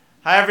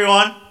Hi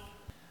everyone.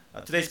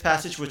 Today's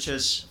passage, which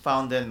is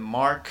found in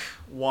Mark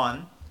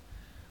 1,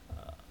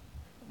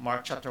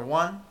 Mark chapter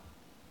 1,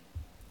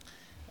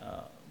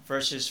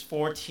 verses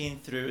 14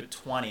 through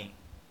 20.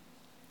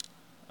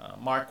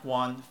 Mark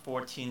 1,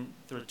 14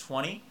 through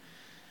 20.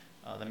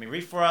 Let me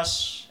read for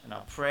us, and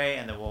I'll pray,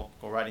 and then we'll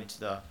go right into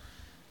the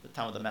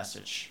time of the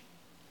message.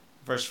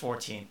 Verse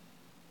 14.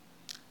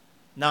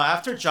 Now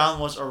after John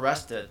was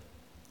arrested,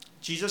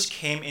 Jesus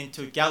came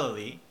into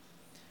Galilee,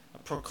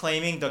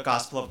 proclaiming the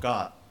gospel of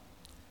God,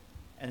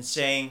 and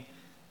saying,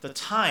 "The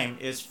time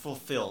is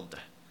fulfilled,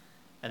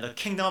 and the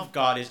kingdom of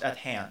God is at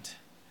hand.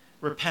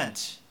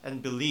 Repent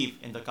and believe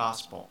in the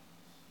gospel."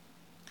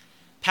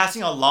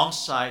 Passing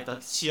alongside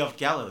the Sea of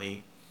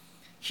Galilee,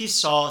 he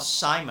saw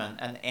Simon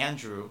and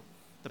Andrew,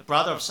 the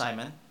brother of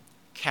Simon,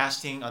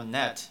 casting a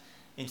net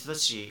into the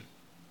sea,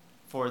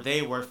 for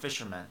they were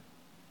fishermen.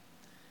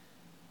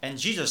 And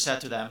Jesus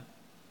said to them,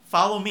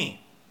 "Follow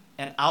me,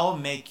 and I will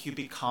make you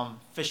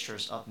become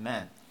fishers of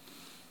men."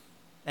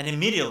 And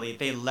immediately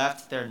they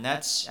left their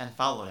nets and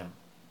followed him.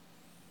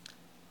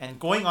 And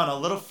going on a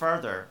little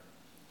further,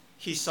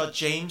 he saw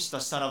James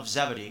the son of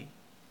Zebedee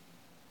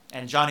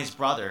and John his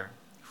brother,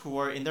 who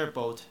were in their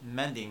boat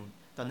mending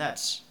the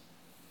nets.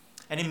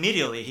 And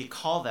immediately he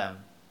called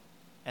them,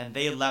 and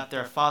they left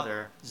their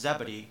father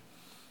Zebedee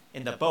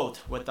in the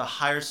boat with the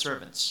hired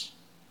servants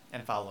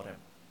and followed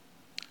him.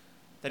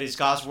 That is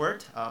God's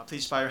word.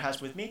 Please bow your heads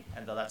with me,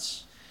 and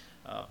let's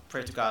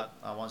pray to God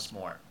once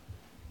more.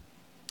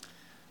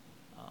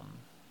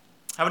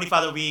 Heavenly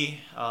Father,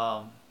 we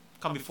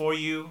come before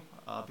you,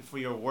 before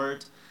your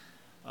word.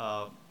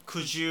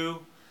 Would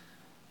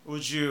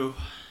you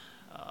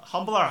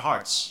humble our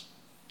hearts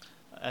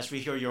as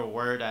we hear your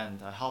word,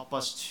 and help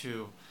us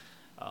to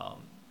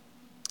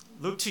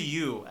look to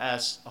you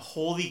as a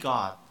holy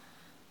God,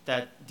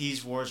 that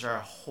these words are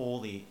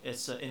holy.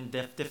 It's in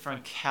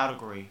different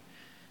category.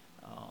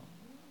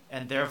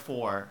 And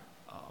therefore,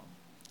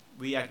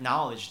 we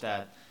acknowledge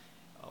that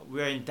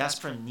we are in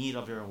desperate need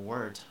of your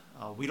word.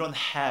 We don't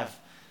have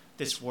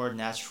this word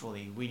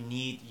naturally. We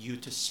need you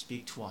to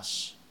speak to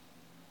us.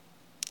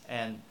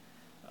 And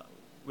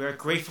we are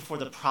grateful for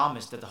the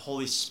promise that the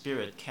Holy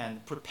Spirit can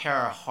prepare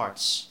our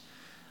hearts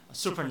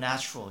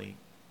supernaturally,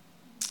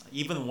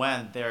 even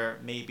when there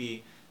may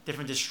be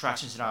different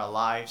distractions in our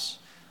lives,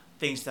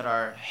 things that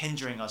are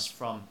hindering us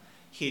from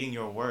heeding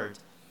your word.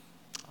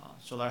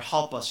 So Lord,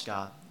 help us,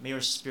 God. May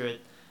your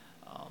Spirit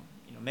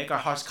make our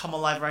hearts come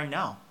alive right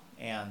now,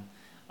 and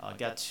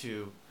get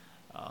to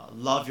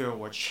love your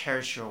word,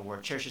 cherish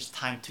this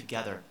time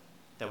together,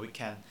 that we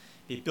can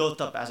be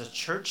built up as a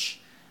church,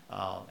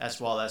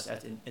 as well as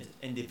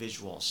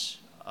individuals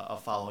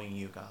of following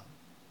you, God.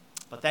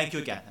 But thank you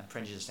again, and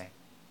pray in Jesus' name.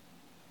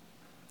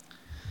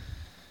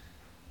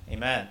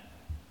 Amen.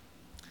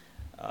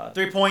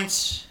 3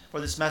 points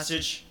for this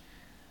message.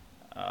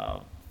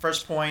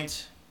 First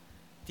point,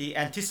 the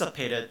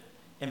anticipated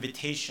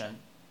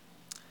invitation.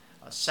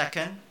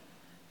 Second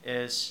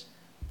is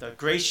the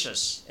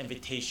gracious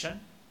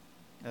invitation.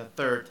 And the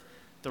third,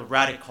 the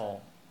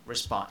radical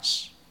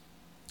response.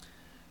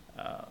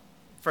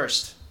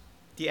 First,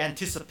 the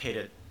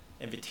anticipated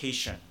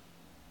invitation.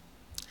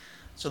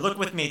 So look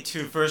with me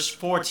to verse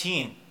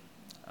 14.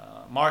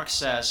 Mark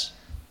says,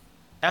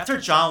 after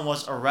John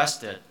was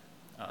arrested,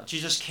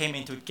 Jesus came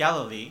into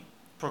Galilee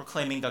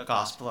proclaiming the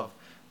gospel of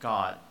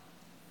God.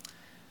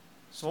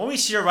 So what we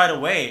see here right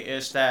away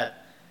is that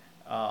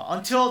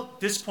until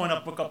this point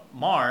of book of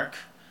Mark,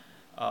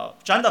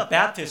 John the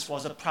Baptist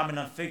was a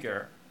prominent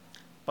figure,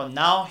 but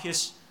now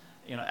he's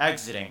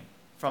exiting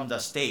from the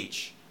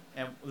stage.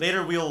 And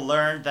later we'll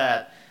learn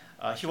that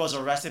he was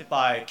arrested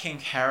by King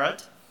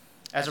Herod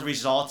as a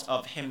result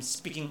of him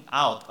speaking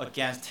out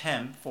against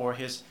him for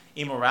his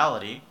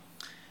immorality.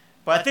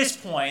 But at this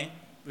point,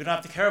 we don't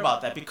have to care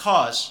about that,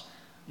 because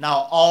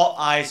now all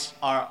eyes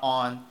are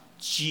on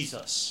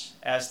Jesus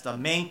as the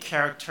main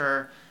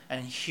character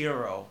and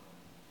hero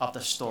of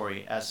the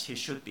story, as he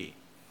should be.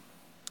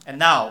 And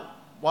now,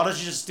 what does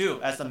Jesus do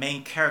as the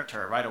main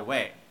character right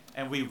away?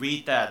 And we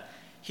read that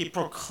he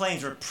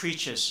proclaims or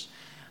preaches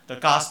the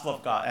gospel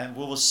of God, and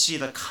we will see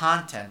the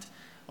content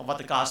of what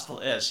the gospel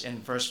is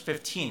in verse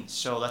 15.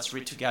 So let's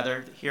read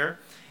together here.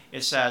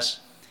 It says,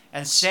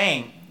 and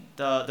saying,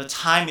 the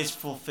time is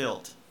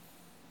fulfilled.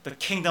 The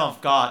kingdom of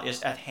God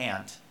is at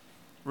hand.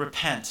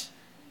 Repent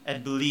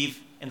and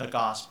believe in the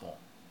gospel.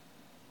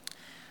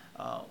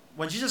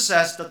 When Jesus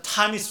says the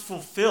time is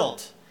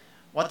fulfilled,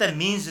 what that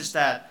means is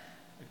that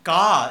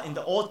God in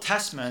the Old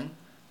Testament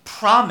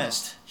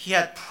he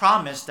had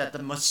promised that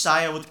the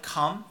Messiah would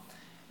come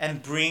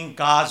and bring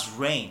God's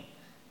reign,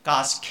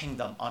 God's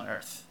kingdom on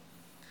earth.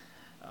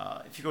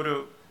 If you go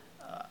to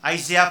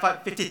Isaiah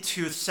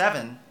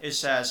 52:7, it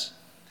says,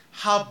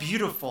 how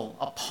beautiful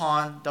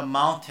upon the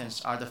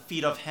mountains are the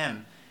feet of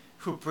him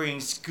who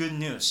brings good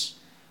news,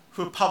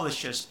 who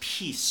publishes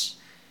peace,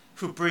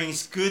 who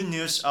brings good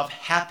news of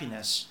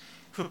happiness,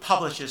 who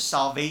publishes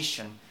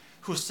salvation,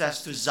 who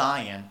says to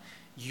Zion,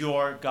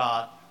 your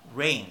God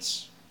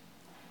reigns.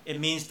 It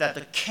means that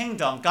the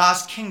kingdom,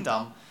 God's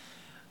kingdom,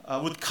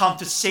 would come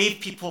to save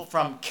people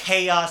from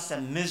chaos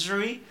and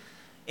misery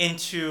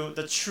into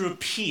the true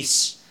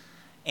peace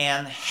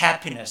and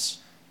happiness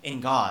in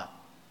God.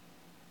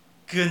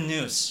 Good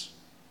news.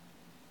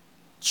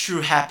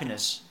 True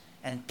happiness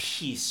and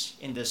peace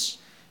in this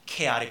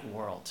chaotic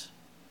world.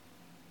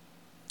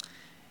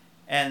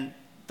 And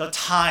the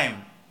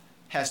time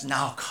has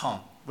now come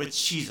with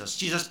Jesus.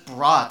 Jesus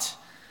brought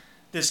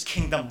this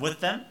kingdom with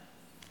them.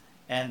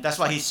 And that's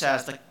why he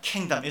says the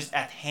kingdom is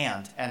at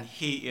hand, and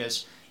he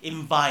is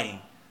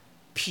inviting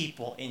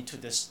people into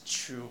this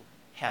true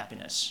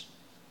happiness.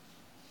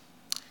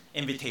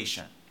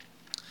 Invitation.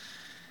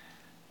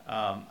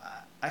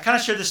 I kind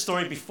of shared this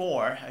story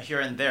before, here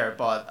and there,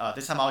 but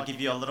this time I'll give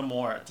you a little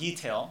more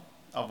detail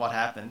of what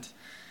happened.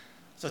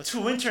 So 2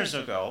 winters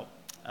ago,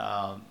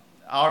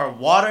 our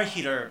water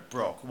heater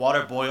broke.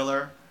 Water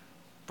boiler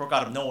broke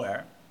out of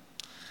nowhere.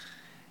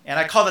 And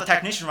I called the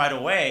technician right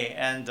away,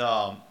 and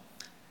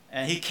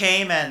he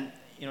came and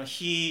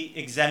he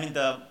examined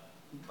the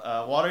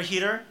water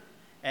heater,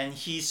 and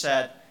he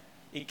said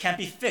it can't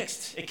be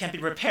fixed, it can't be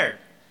repaired.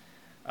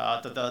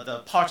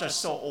 The parts are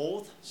so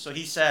old, so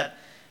he said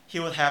he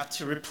would have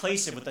to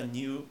replace it with a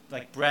new,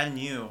 brand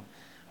new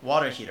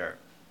water heater.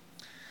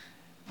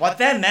 What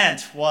that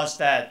meant was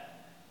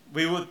that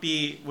we would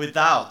be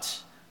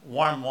without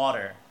warm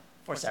water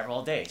for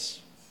several days.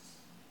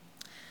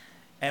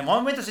 And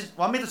what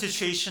made the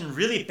situation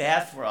really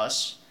bad for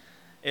us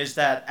is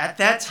that at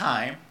that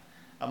time,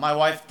 my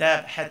wife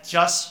Deb had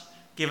just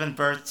given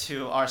birth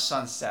to our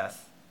son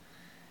Seth,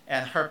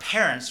 and her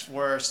parents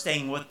were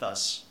staying with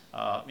us,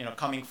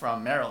 coming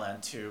from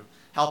Maryland to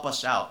help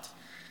us out.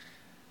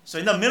 So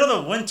in the middle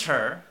of the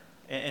winter,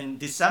 in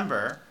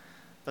December,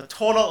 the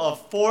total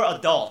of 4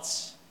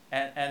 adults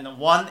and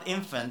 1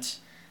 infant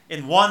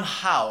in one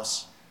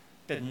house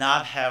did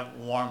not have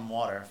warm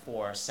water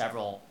for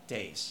several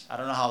days. I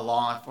don't know how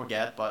long, I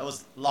forget, but it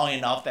was long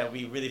enough that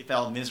we really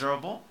felt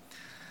miserable.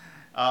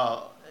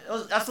 It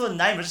was absolute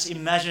nightmare. Just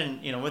imagine,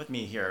 with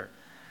me here.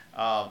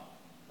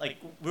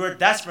 We were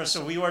desperate,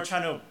 so we were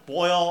trying to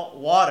boil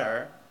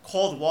water,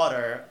 cold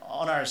water,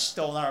 on our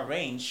stove, on our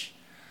range,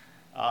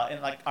 in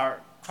our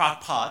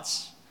crock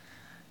pots.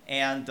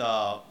 And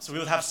so we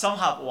would have some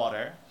hot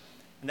water,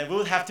 and then we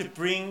would have to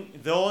bring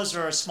those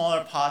or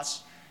smaller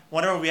pots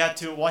whenever we had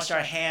to wash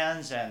our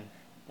hands and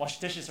wash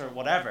dishes or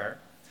whatever.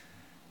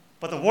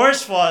 But the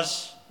worst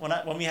was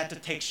when we had to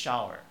take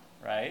shower,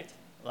 right?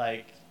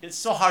 It's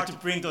so hard to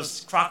bring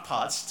those crock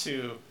pots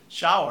to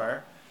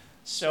shower.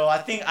 So I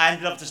think I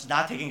ended up just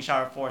not taking a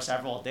shower for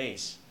several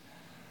days.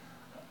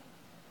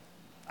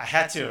 I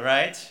had to,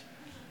 right?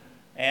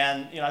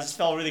 And I just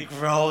felt really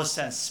gross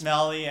and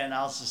smelly, and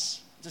I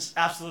was just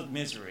absolute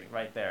misery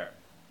right there.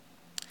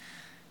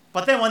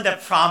 But then when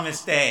that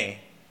promised day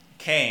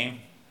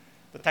came,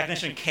 the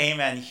technician came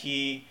and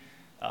he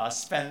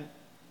spent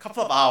a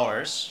couple of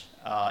hours,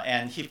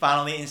 and he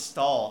finally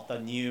installed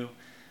the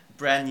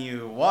brand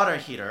new water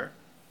heater.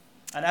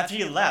 And after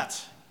he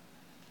left,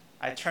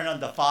 I turned on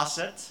the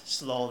faucet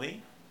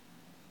slowly,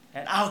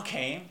 and out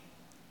came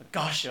a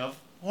gush of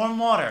warm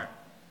water.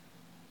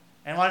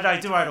 And what did I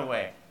do right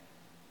away?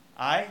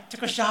 I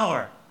took a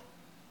shower.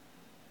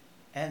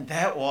 And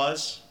that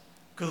was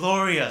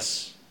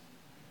glorious.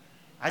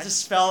 I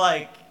just felt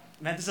like,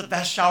 man, this is the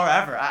best shower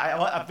ever.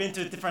 I've been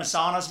to different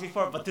saunas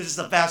before, but this is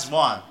the best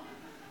one.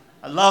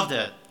 I loved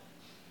it.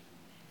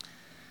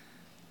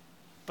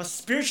 But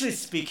spiritually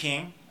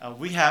speaking,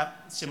 we have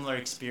similar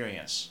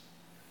experience.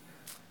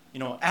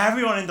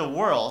 Everyone in the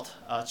world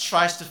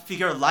tries to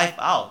figure life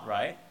out,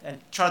 right? And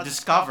try to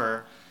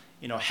discover,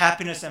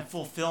 happiness and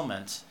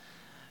fulfillment,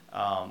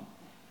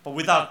 but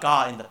without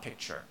God in the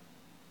picture.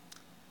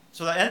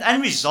 So the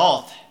end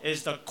result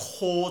is the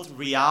cold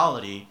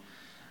reality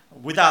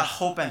without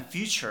hope and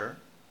future,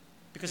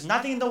 because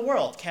nothing in the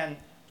world can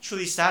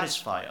truly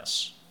satisfy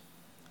us.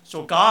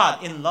 So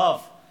God, in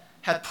love,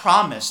 had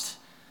promised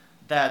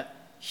that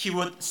he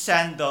would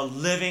send the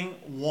living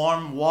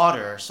warm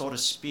water, so to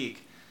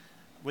speak,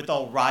 with the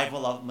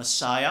arrival of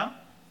Messiah.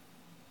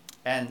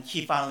 And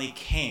he finally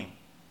came.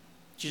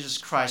 Jesus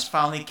Christ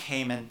finally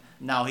came, and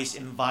now he's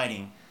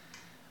inviting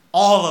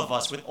all of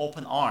us with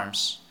open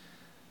arms,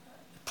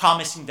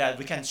 promising that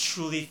we can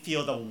truly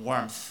feel the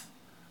warmth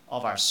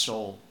of our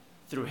soul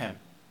through him.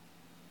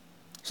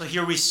 So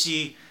here we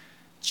see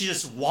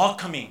Jesus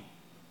welcoming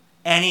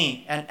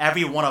any and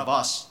every one of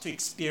us to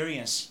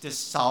experience this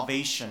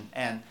salvation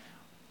and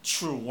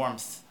true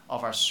warmth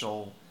of our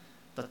soul.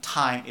 The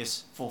time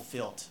is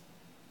fulfilled.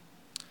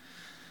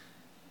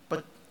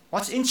 But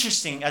what's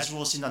interesting, as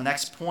we'll see in the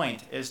next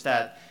point, is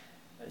that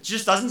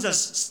Jesus doesn't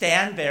just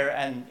stand there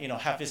and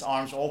have his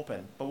arms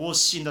open, but we'll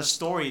see in the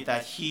story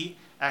that he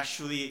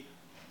actually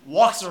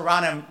walks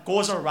around and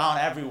goes around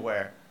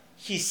everywhere.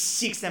 He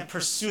seeks and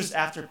pursues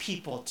after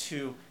people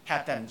to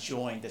have them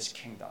join this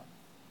kingdom.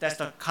 That's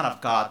the kind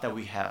of God that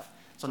we have.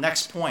 So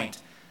next point,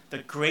 the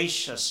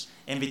gracious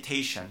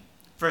invitation.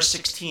 Verse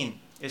 16,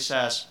 it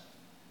says,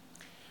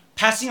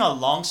 passing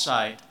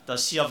alongside the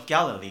Sea of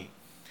Galilee,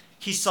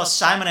 he saw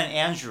Simon and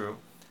Andrew,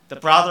 the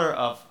brother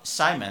of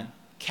Simon,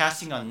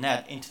 casting a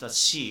net into the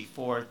sea,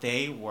 for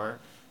they were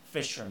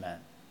fishermen.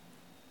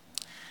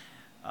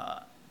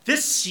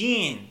 This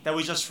scene that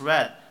we just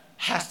read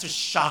has to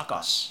shock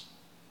us.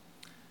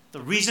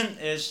 The reason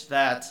is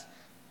that,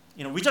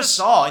 we just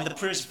saw in the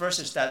previous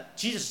verses that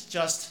Jesus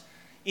just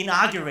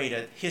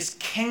inaugurated his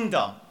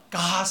kingdom,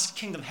 God's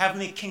kingdom,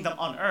 heavenly kingdom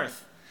on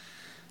earth.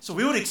 So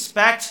we would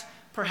expect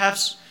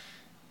perhaps,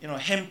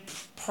 him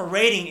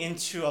parading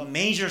into a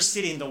major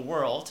city in the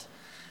world,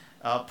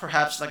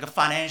 perhaps like a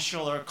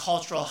financial or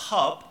cultural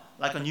hub,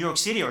 like a New York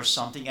City or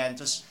something, and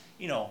just,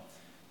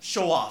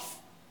 show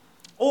off.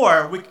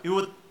 Or we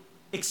would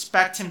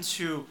expect him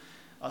to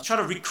try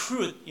to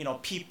recruit,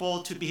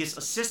 people to be his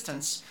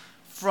assistants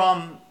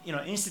from,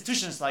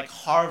 institutions like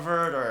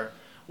Harvard or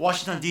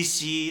Washington,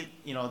 D.C.,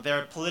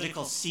 their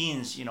political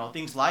scenes,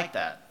 things like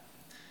that.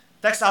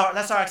 That's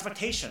our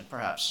expectation,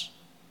 perhaps.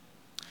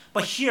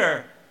 But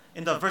here,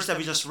 in the verse that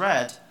we just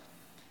read,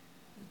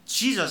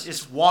 Jesus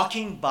is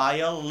walking by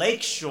a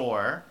lake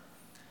shore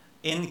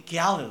in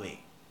Galilee.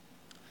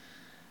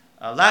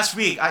 Last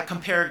week, I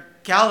compared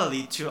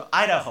Galilee to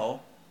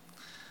Idaho,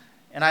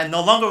 and I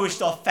no longer wish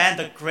to offend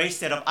the great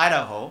state of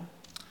Idaho.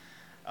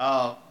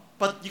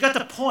 But you got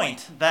the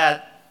point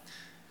that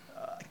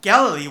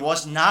Galilee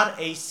was not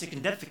a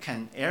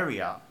significant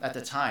area at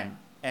the time,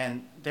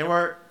 and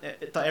the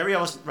area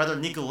was rather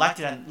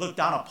neglected and looked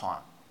down upon.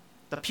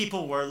 The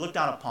people were looked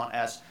down upon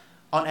as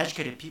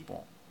uneducated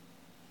people.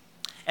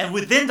 And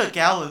within the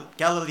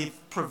Galilee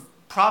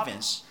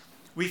province,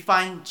 we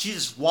find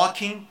Jesus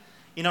walking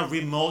in a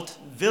remote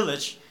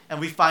village, and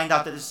we find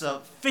out that it's a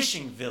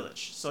fishing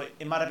village. So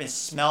it might have been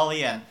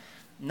smelly and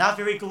not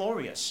very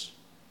glorious.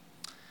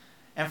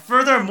 And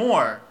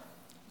furthermore,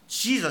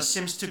 Jesus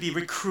seems to be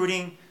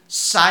recruiting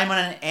Simon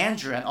and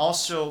Andrew, and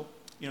also,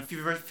 a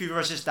few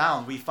verses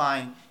down, we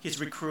find he's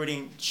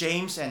recruiting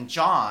James and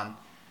John,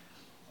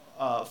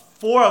 all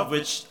of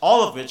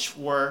which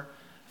were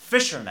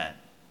fishermen,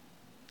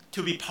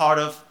 to be part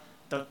of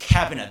the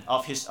cabinet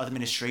of his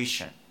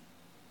administration.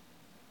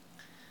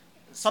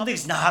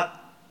 Something's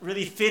not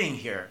really fitting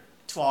here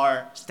to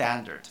our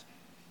standard.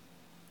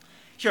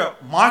 Here,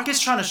 Mark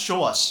is trying to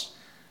show us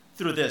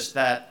through this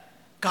that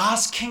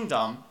God's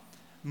kingdom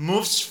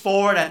moves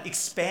forward and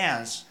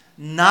expands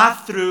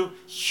not through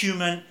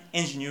human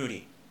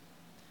ingenuity,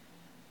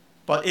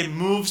 but it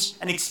moves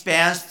and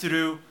expands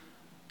through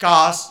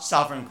God's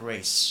sovereign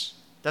grace.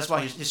 That's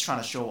what he's trying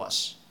to show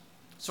us.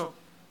 So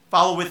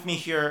follow with me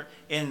here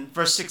in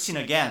verse 16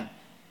 again.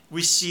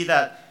 We see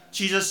that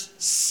Jesus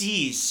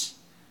sees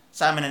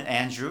Simon and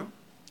Andrew.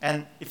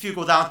 And if you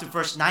go down to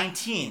verse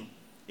 19,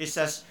 it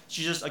says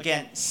Jesus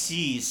again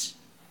sees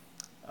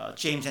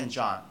James and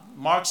John.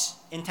 Mark's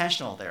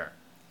intentional there.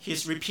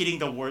 He's repeating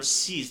the word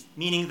sees,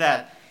 meaning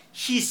that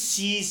he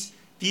sees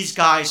these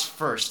guys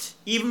first,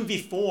 even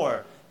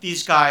before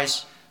these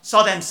guys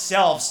saw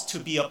themselves to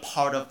be a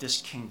part of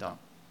this kingdom,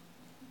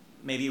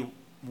 maybe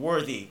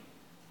worthy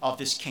of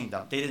this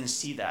kingdom. They didn't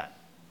see that.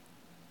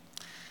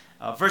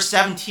 Verse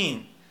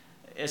 17,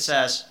 it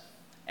says,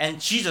 "And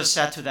Jesus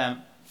said to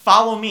them,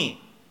 'Follow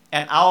me,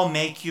 and I'll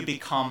make you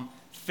become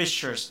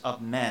fishers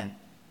of men.'"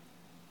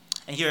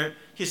 And here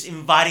he's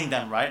inviting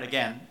them, right?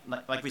 Again,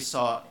 like we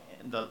saw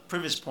in the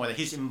previous point, that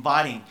he's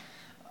inviting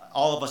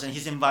all of us, and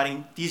he's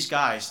inviting these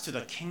guys to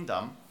the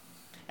kingdom.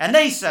 And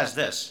then he says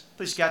this,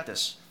 please get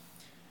this.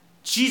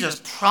 Jesus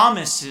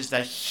promises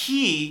that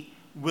he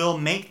will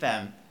make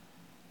them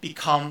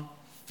become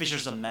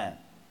fishers of men.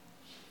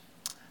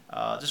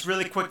 Just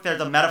really quick there,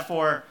 the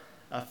metaphor,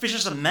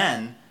 fishers of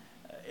men,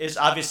 is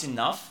obvious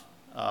enough,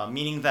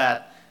 meaning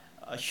that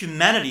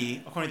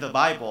humanity, according to the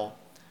Bible,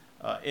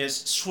 is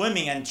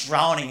swimming and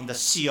drowning in the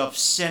sea of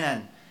sin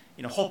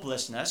and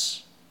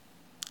hopelessness.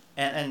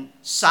 And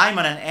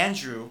Simon and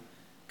Andrew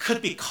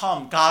could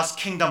become God's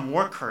kingdom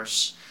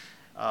workers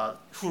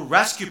who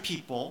rescue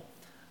people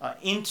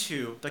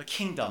into the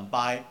kingdom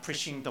by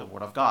preaching the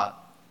word of God,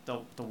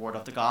 the word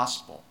of the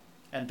gospel.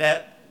 And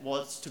that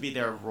was to be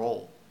their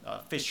role,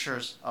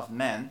 fishers of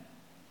men.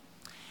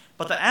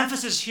 But the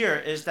emphasis here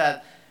is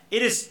that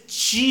it is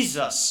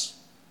Jesus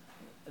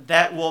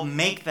that will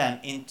make them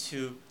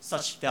into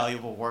such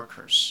valuable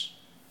workers.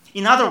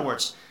 In other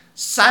words,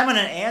 Simon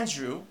and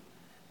Andrew,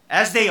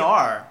 as they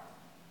are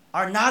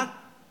not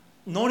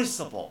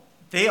noticeable.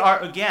 They are,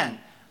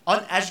 again,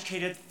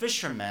 uneducated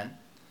fishermen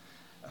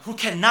who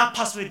cannot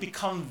possibly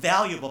become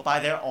valuable by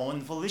their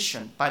own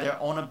volition, by their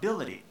own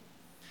ability.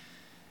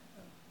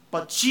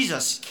 But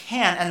Jesus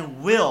can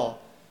and will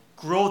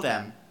grow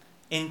them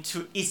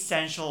into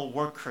essential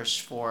workers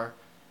for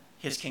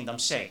his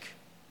kingdom's sake.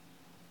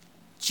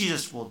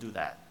 Jesus will do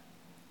that.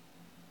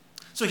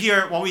 So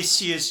here, what we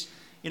see is,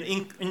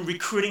 in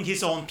recruiting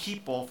his own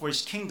people for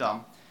his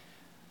kingdom,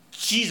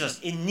 Jesus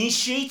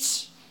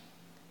initiates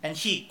and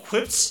he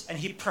equips and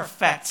he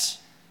perfects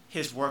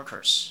his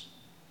workers.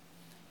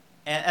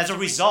 And as a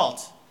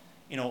result,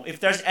 if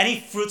there's any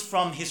fruit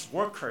from his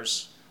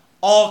workers,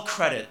 all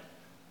credit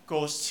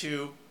goes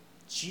to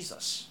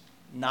Jesus,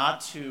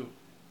 not to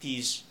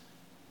these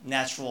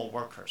natural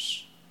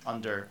workers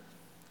under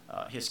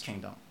his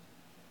kingdom.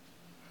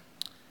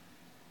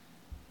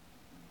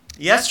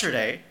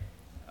 Yesterday,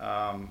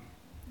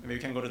 maybe we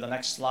can go to the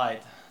next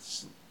slide.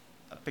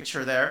 A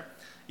picture there.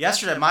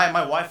 Yesterday,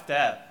 my wife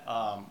Deb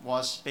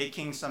was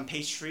baking some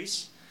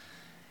pastries,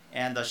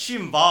 and she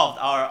involved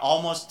our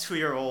almost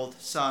 2-year-old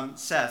son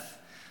Seth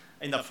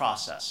in the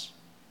process.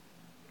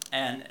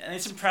 And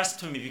it's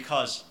impressive to me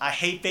because I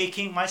hate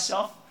baking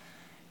myself,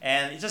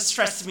 and it just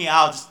stresses me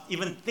out just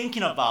even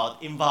thinking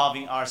about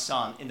involving our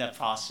son in that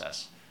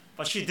process.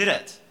 But she did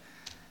it,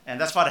 and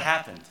that's what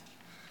happened.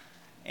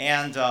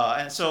 And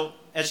so,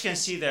 as you can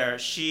see there,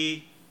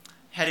 she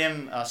had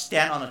him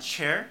stand on a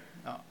chair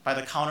by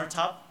the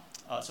countertop.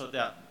 So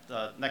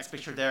the next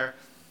picture there.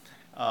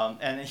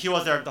 And he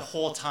was there the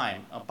whole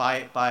time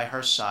by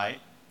her side.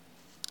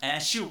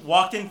 And she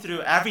walked him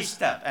through every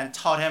step and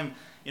taught him,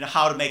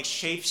 how to make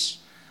shapes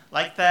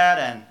like that,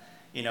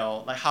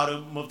 and like how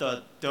to move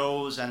the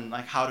doughs, and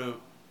like how to,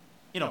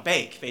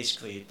 bake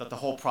basically the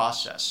whole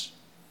process.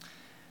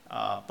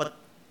 But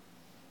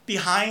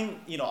behind,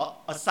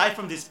 aside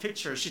from this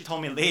picture, she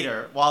told me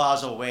later while I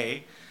was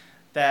away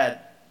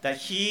that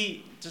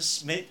he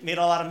just made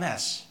a lot of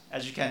mess,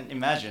 as you can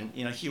imagine.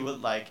 He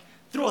would like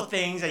throw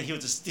things, and he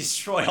would just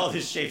destroy all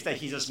these shapes that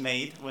he just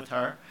made with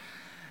her.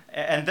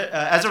 And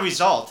as a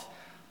result,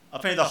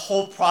 apparently the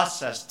whole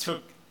process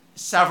took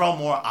several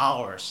more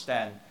hours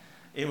than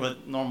it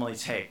would normally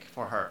take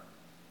for her.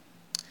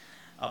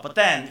 But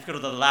then, if you go to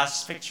the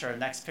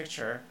next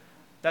picture,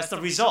 that's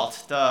the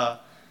result.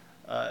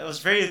 It was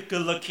very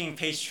good-looking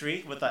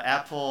pastry with the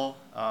apple,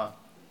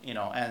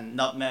 and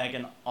nutmeg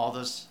and all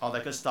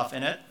that good stuff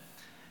in it,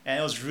 and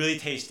it was really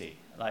tasty.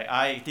 Like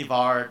I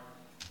devoured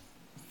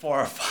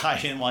 4 or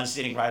 5 in one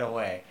sitting right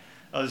away.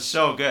 It was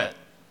so good.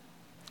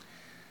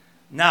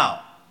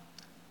 Now,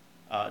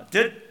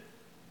 did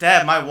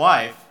Deb, my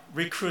wife,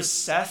 recruit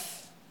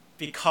Seth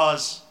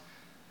because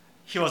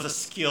he was a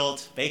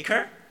skilled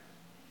baker,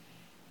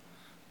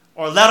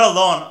 or let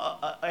alone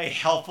a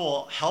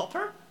helpful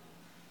helper?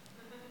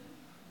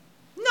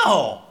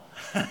 No.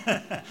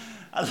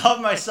 I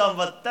love my son,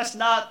 but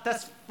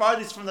that's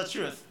farthest from the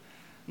truth.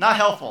 Not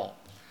helpful.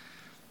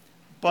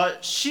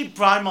 But she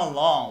brought him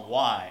along.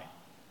 Why?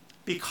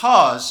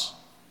 Because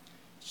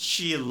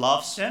she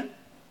loves him,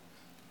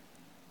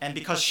 and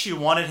because she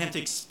wanted him to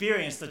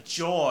experience the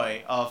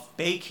joy of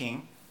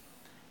baking,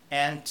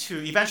 and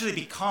to eventually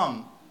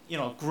become,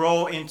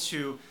 grow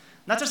into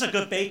not just a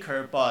good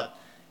baker, but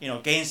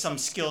gain some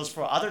skills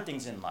for other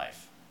things in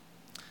life.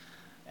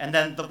 And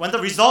then when the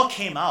result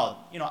came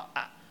out,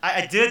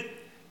 I did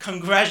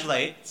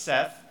congratulate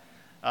Seth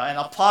and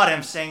applaud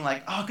him, saying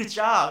like, "Oh, good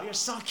job! You're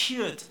so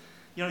cute.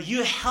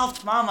 You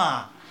helped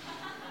Mama."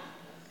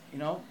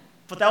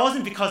 But that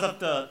wasn't because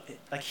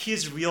of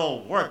his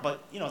real work,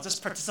 but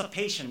just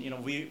participation.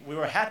 We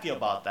were happy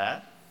about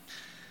that.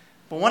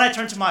 But when I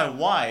turned to my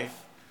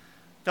wife,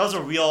 that was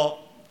a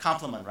real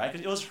compliment, right?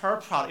 Because it was her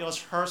product, it was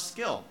her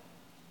skill,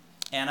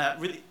 and I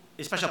really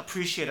especially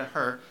appreciated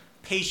her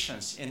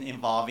patience in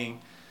involving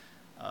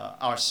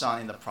our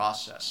son in the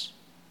process.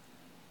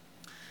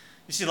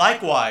 You see,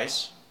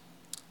 likewise,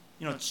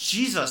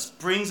 Jesus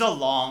brings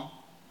along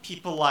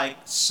people like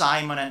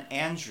Simon and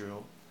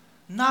Andrew,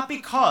 not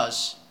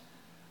because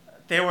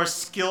they were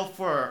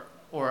skillful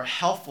or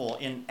helpful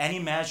in any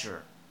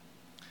measure,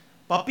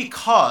 but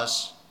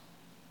because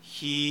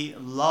he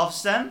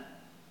loves them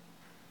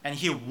and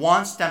he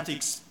wants them to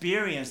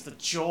experience the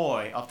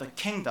joy of the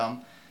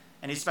kingdom,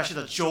 and especially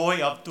the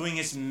joy of doing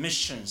his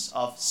missions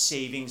of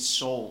saving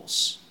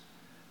souls.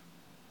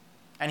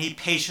 And he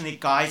patiently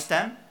guides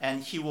them,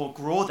 and he will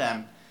grow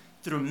them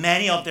through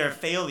many of their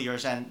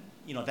failures and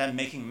them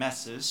making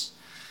messes.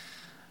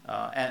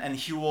 And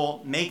he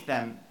will make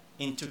them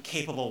into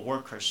capable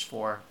workers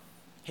for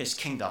his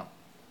kingdom.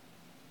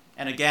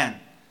 And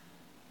again,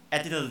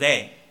 at the end of the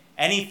day,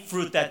 any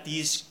fruit that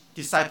these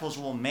disciples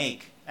will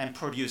make and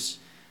produce,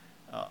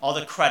 all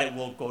the credit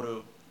will go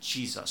to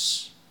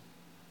Jesus,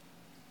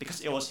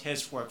 because it was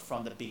his work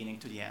from the beginning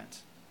to the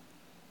end.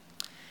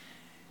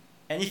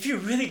 And if you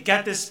really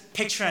get this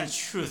picture and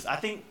truth, I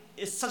think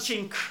it's such an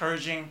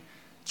encouraging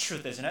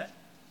truth, isn't it?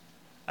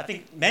 I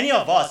think many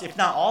of us, if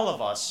not all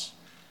of us,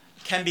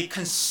 can be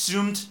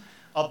consumed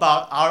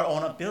about our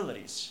own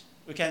abilities.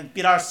 We can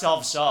beat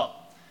ourselves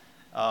up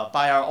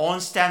by our own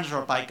standards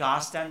or by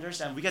God's standards,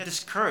 and we get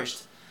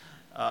discouraged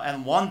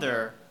and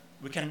wonder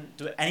we can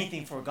do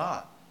anything for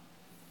God.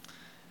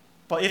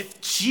 But if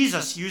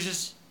Jesus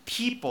uses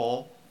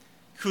people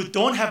who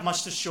don't have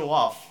much to show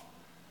off,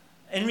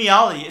 in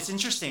reality, it's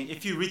interesting.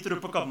 If you read through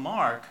the book of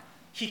Mark,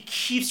 he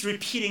keeps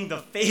repeating the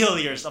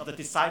failures of the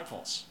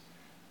disciples.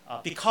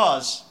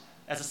 Because,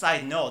 as a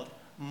side note,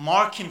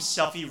 Mark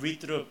himself, you read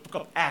through the book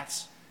of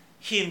Acts,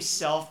 he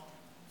himself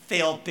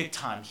failed big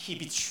time. He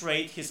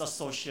betrayed his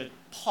associate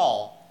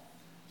Paul.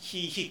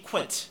 He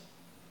quit.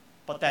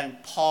 But then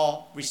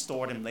Paul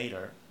restored him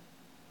later.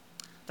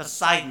 That's a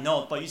side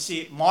note, but you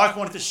see, Mark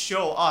wanted to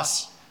show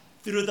us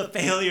through the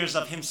failures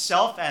of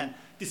himself and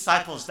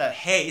disciples that,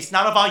 hey, it's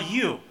not about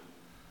you.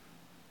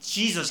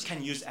 Jesus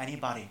can use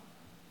anybody.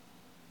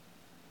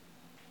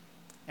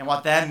 And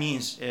what that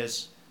means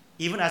is,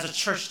 even as a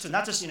church too,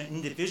 not just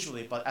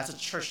individually, but as a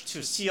church too,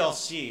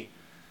 CLC,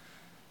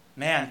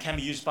 man, can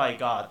be used by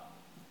God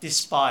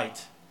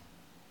despite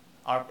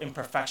our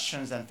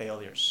imperfections and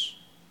failures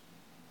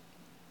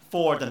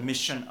for the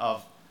mission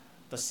of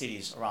the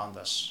cities around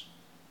us.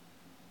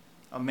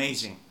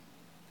 Amazing.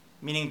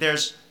 Meaning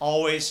there's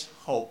always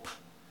hope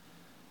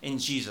in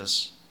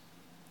Jesus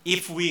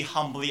if we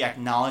humbly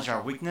acknowledge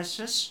our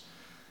weaknesses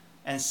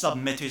and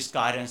submit to his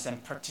guidance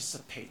and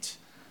participate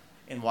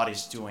in what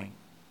he's doing.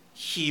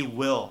 He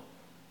will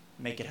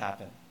make it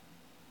happen.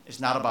 It's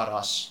not about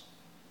us.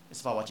 It's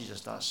about what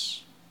Jesus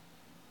does.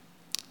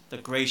 The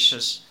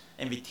gracious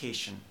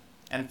invitation.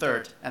 And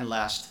third and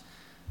last,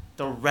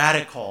 the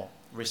radical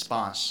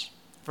response.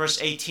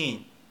 Verse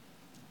 18,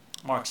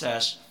 Mark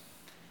says,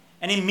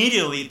 and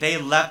immediately they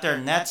left their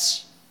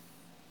nets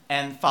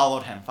and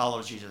followed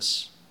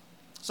Jesus.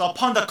 So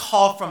upon the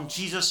call from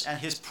Jesus and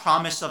his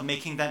promise of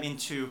making them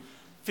into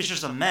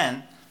fishers of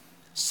men,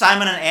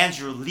 Simon and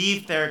Andrew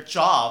leave their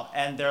job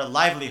and their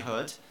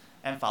livelihood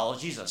and follow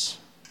Jesus.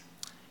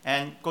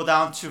 And go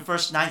down to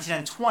verse 19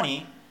 and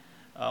 20,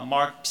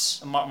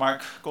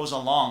 Mark goes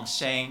along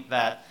saying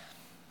that,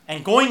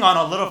 and going on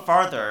a little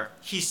farther,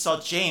 he saw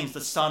James,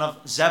 the son of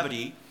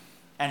Zebedee,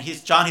 and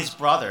John, his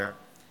brother,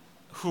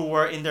 who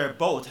were in their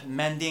boat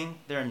mending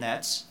their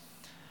nets.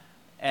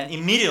 And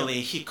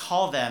immediately he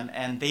called them,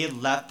 and they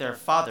left their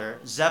father,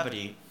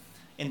 Zebedee,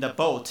 in the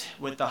boat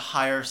with the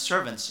hired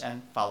servants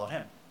and followed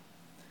him.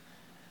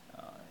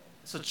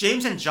 So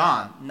James and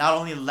John not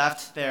only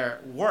left their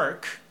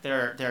work,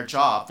 their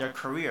job, their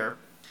career,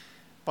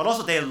 but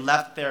also they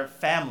left their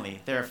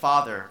family, their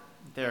father,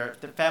 their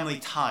family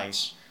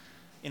ties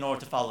in order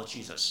to follow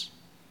Jesus.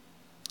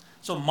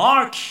 So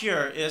Mark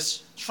here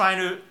is trying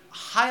to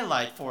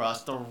highlight for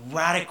us the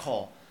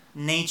radical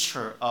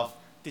nature of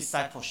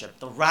discipleship,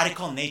 the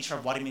radical nature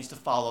of what it means to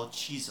follow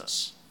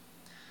Jesus.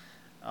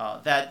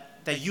 That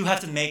you have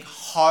to make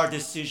hard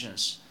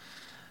decisions,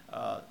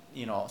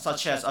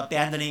 such as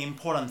abandoning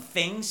important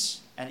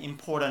things and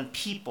important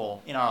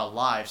people in our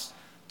lives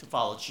to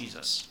follow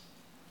Jesus.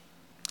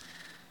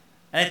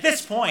 And at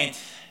this point,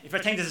 if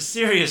you're taking this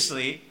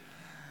seriously,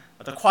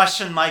 the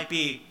question might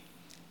be,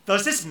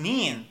 does this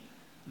mean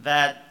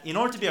that in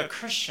order to be a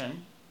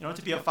Christian, in order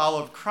to be a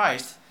follower of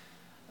Christ,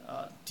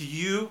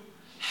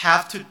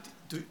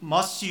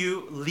 must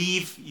you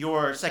leave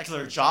your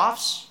secular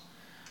jobs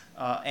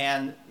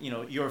and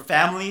your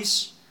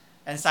families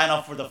and sign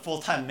up for the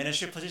full-time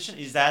ministry position?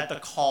 Is that the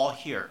call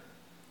here?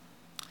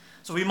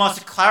 So we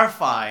must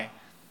clarify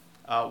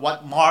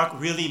what Mark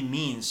really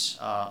means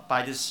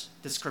by this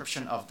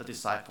description of the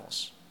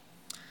disciples.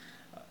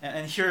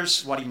 And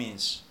here's what he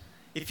means.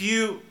 If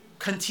you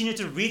continue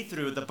to read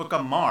through the book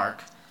of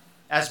Mark,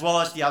 as well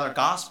as the other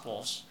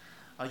Gospels,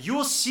 you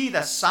will see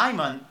that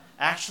Simon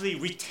actually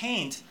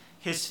retained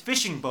his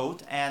fishing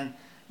boat and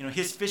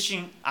his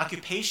fishing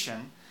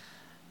occupation,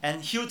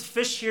 and he would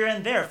fish here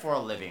and there for a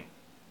living.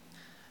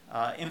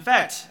 In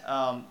fact,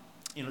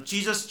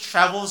 Jesus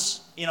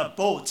travels in a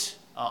boat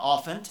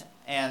often,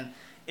 and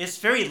it's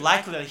very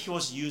likely that he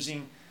was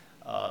using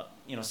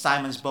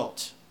Simon's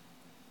boat.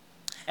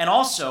 And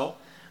also,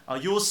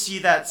 you will see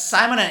that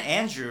Simon and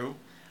Andrew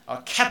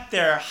kept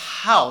their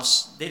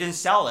house. They didn't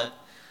sell it,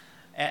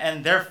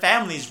 and their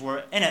families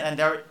were in it, and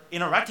they're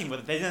interacting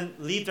with it. They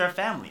didn't leave their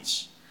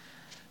families.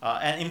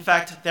 And in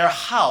fact, their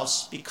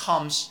house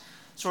becomes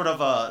sort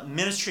of a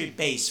ministry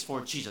base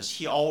for Jesus.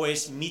 He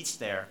always meets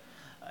there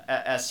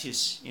as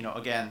his,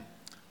 again,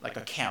 like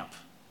a camp.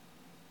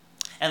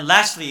 And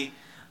lastly,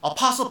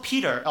 Apostle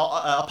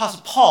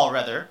Paul,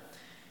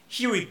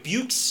 he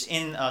rebukes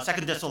in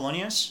 2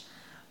 Thessalonians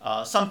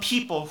some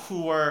people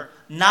who were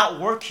not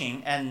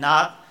working and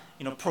not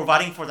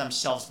providing for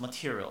themselves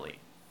materially.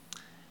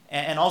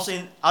 And also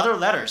in other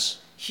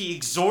letters, he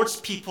exhorts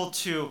people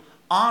to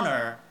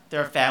honor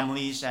their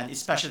families and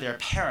especially their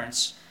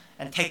parents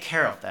and take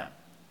care of them.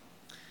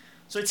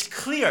 So it's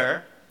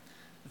clear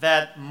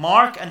that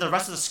Mark and the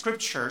rest of the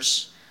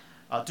scriptures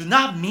do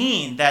not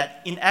mean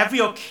that in every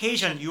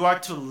occasion you are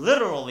to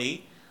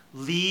literally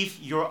leave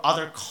your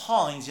other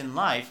callings in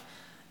life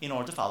in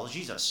order to follow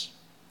Jesus.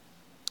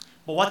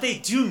 But what they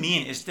do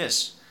mean is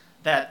this,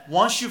 that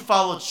once you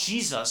follow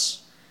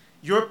Jesus,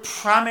 your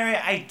primary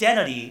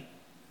identity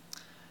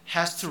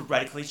has to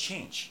radically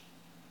change.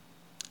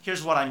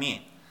 Here's what I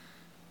mean.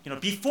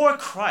 Before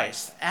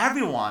Christ,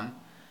 everyone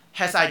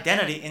has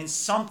identity in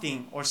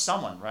something or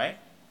someone, right?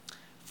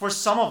 For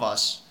some of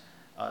us,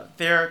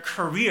 their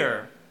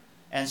career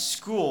and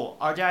school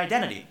are their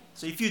identity.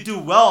 So if you do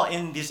well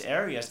in these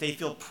areas, they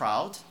feel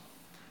proud.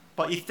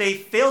 But if they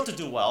fail to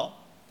do well,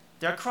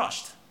 they're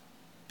crushed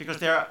because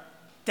their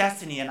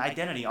destiny and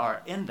identity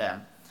are in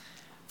them.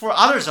 For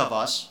others of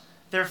us,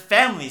 their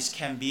families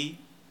can be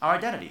our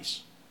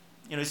identities.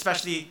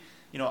 Especially,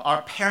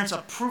 our parents'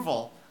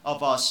 approval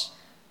of us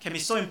can be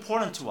so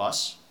important to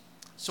us,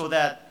 so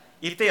that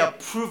if they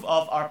approve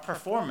of our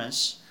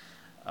performance,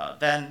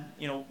 then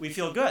we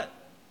feel good.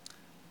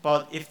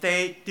 But if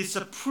they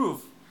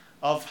disapprove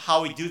of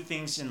how we do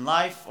things in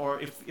life, or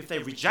if they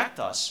reject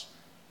us,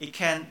 it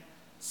can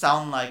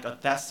sound like a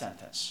death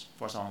sentence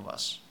for some of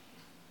us.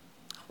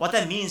 What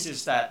that means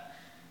is that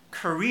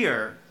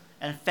career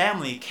and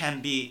family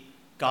can be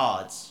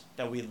gods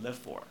that we live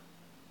for.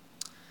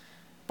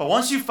 But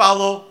once you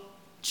follow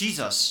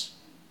Jesus,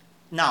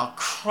 now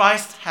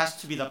Christ has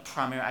to be the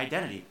primary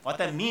identity. What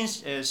that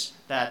means is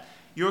that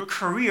your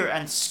career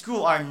and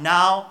school are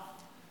now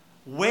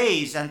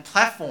ways and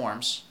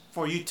platforms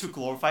for you to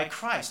glorify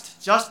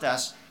Christ, just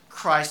as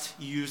Christ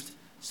used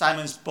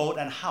Simon's boat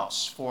and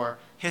house for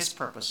his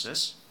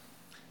purposes.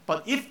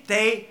 But if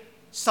they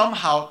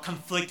somehow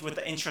conflict with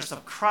the interests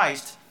of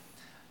Christ,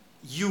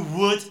 you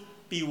would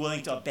be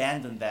willing to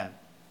abandon them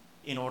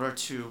in order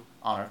to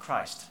honor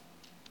Christ.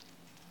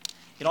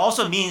 It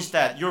also means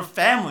that your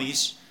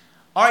families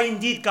are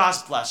indeed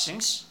God's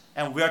blessings,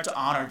 and we are to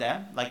honor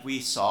them, like we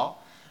saw,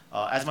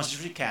 as much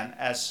as we can,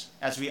 as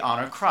we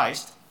honor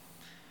Christ.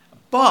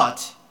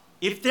 But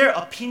if their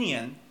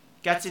opinion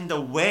gets in the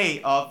way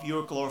of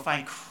your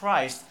glorifying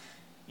Christ,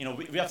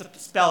 we have to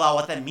spell out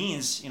what that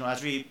means,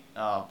 as we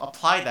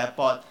apply that.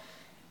 But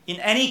in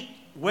any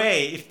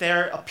way, if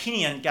their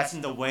opinion gets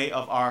in the way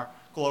of our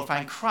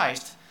glorifying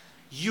Christ,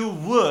 you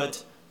would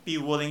be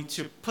willing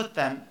to put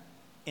them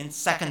in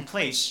second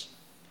place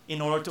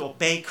in order to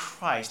obey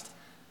Christ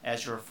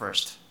as your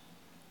first.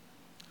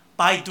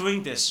 By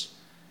doing this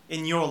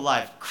in your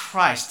life,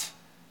 Christ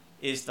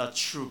is the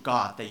true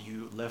God that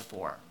you live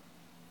for.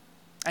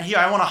 And here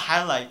I want to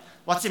highlight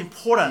what's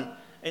important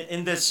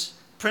in this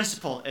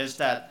principle is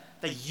that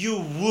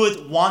you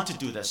would want to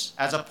do this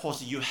as opposed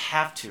to you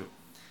have to.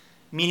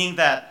 Meaning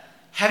that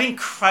having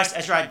Christ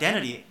as your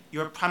identity,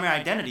 your primary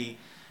identity,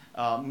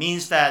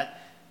 means that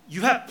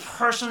you have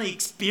personally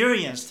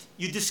experienced,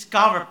 you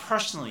discover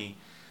personally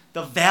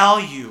the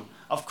value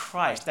of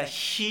Christ, that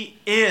he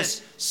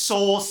is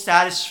soul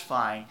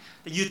satisfying,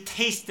 that you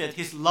tasted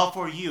his love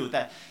for you,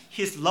 that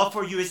his love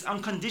for you is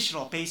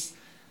unconditional,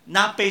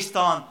 not based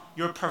on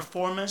your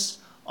performance,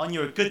 on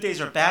your good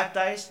days or bad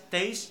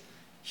days.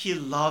 He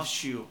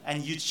loves you,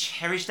 and you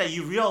cherish that.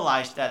 You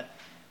realize that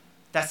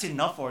that's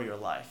enough for your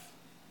life.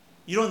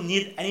 You don't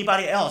need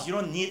anybody else. You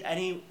don't need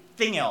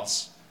anything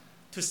else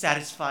to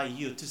satisfy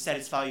you, to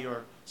satisfy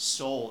your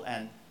soul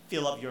and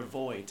fill up your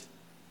void.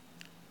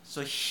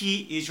 So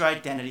he is your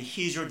identity.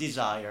 He is your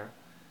desire.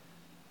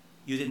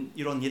 You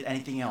don't need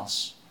anything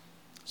else.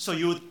 So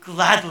you would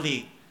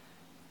gladly,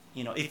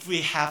 if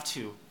we have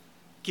to,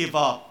 give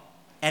up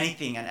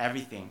anything and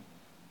everything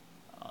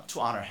to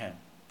honor him.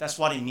 That's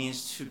what it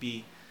means to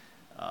be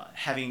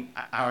having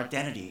our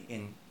identity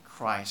in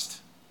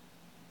Christ.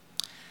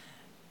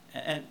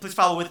 And please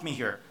follow with me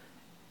here.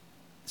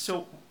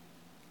 So,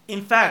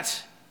 in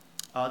fact,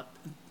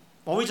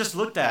 what we just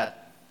looked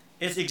at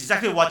is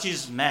exactly what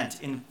Jesus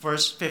meant in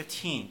verse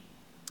 15.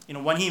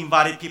 When he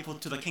invited people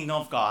to the kingdom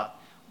of God,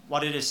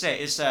 what did it say?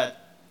 It said,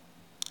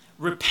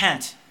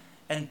 repent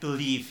and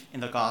believe in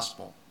the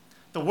gospel.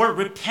 The word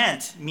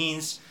repent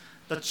means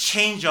the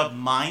change of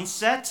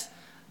mindset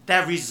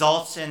that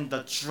results in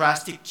the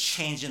drastic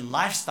change in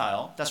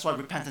lifestyle. That's what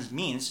repentance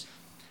means.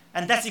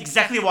 And that's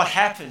exactly what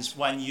happens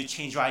when you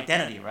change your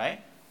identity,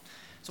 right?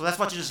 So that's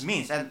what Jesus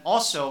means. And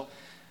also,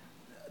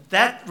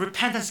 that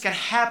repentance can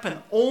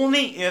happen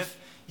only if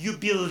you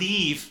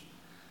believe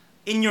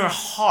in your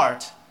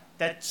heart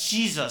that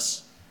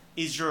Jesus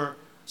is your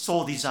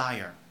sole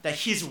desire, that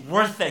he's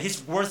worth it,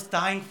 he's worth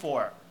dying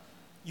for.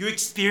 You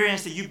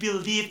experience it, you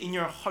believe in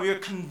your heart, you're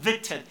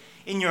convicted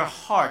in your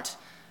heart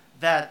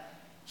that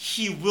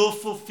he will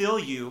fulfill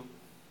you.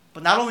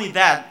 But not only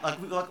that,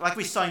 like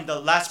we saw in the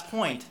last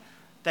point,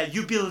 that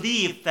you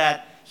believe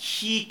that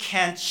he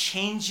can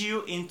change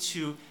you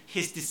into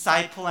his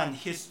disciple and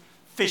his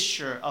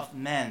fisher of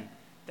men,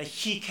 that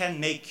he can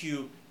make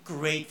you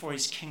great for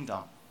his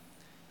kingdom.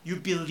 You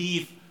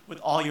believe with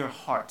all your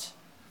heart.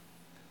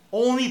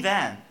 Only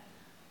then,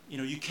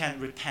 you can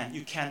repent,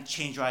 you can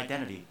change your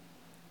identity.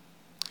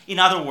 In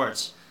other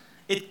words,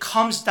 it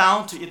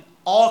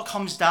all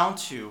comes down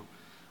to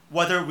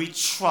whether we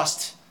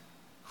trust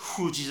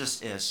who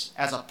Jesus is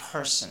as a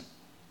person.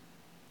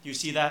 Do you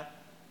see that?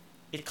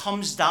 It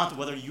comes down to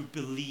whether you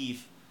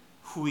believe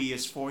who he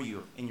is for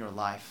you in your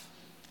life.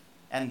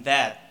 And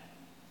that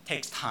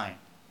takes time.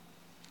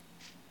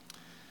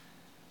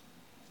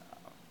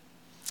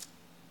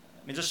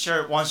 Let me just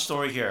share one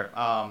story here.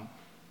 I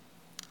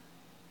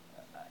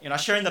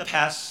shared in the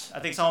past, I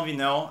think some of you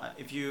know,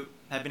 if you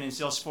have been in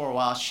sales for a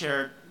while,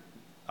 shared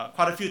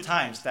quite a few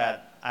times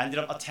that I ended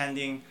up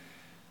attending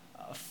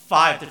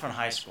 5 different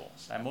high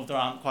schools. I moved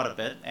around quite a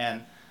bit,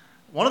 and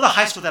one of the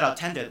high schools that I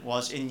attended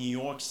was in New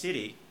York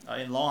City,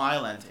 in Long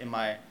Island, in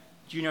my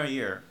junior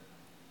year.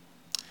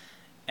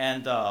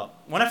 And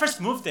when I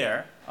first moved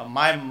there,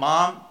 my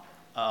mom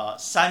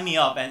signed me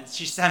up, and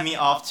she sent me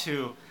off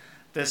to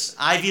this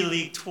Ivy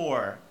League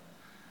tour,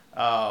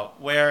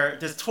 where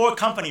this tour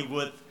company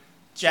would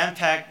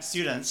jam-pack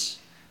students,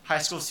 high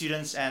school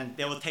students, and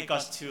they would take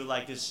us to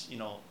this,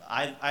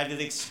 Ivy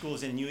League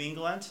schools in New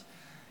England,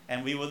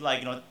 and we would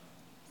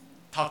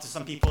talk to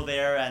some people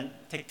there and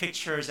take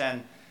pictures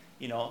and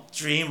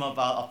dream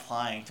about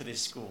applying to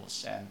these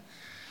schools. And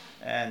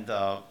And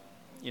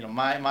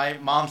my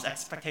mom's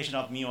expectation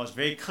of me was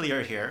very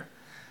clear here,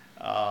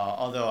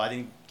 although I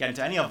didn't get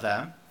into any of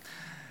them.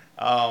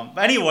 But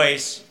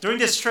anyways, during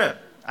this trip,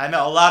 I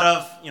met a lot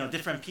of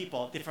different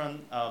people,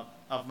 different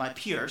of my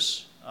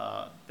peers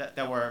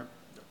that were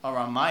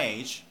around my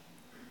age.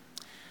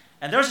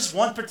 And there was this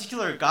one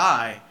particular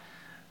guy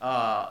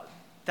that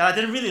I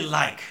didn't really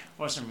like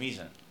for some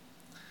reason.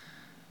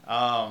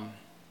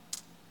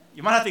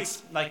 You might have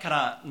to kind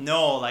of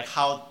know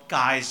how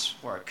guys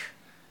work,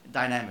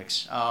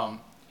 dynamics.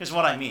 Here's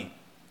what I mean.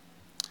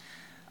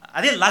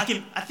 I didn't like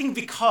him. I think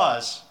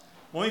because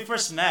when we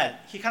first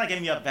met, he kind of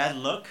gave me a bad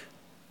look.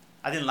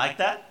 I didn't like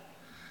that,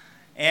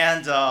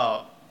 and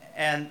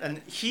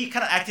he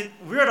kind of acted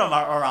weird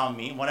around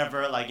me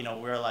whenever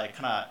we're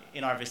kind of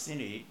in our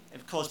vicinity,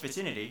 close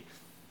vicinity.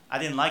 I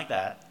didn't like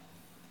that,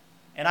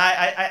 and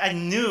I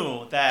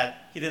knew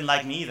that he didn't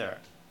like me either,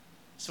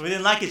 so we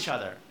didn't like each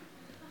other.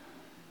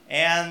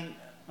 And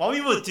what we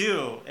would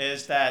do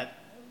is that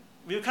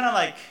we would kind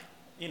of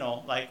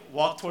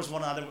walk towards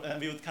one another,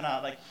 and we would kind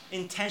of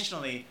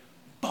intentionally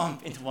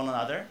bump into one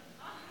another,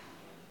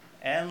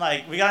 and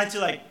we got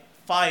into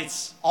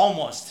fights,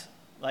 almost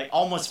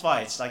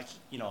fights, a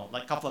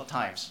couple of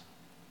times.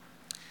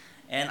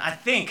 And I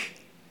think,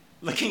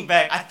 looking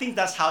back, I think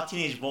that's how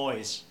teenage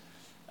boys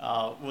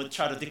would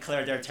try to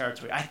declare their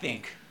territory. I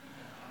think,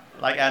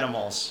 like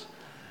animals.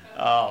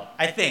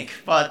 I think,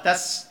 but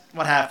that's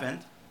what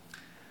happened.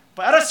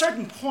 But at a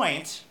certain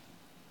point,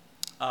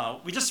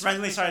 we just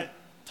randomly started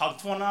talking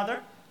to one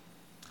another.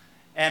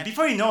 And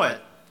before you know it,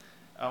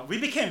 we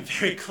became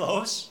very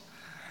close.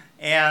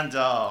 And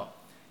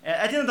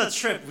at the end of the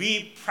trip,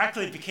 we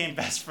practically became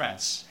best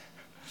friends.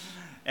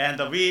 And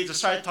we just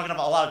started talking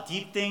about a lot of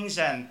deep things.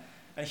 And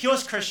he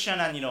was Christian,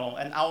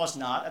 and I was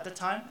not at the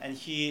time. And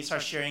he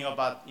started sharing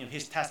about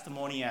his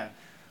testimony and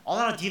a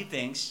lot of deep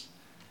things.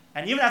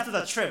 And even after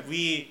the trip,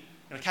 we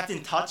kept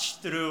in touch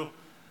through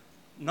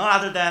none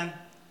other than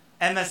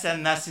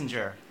MSN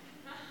Messenger.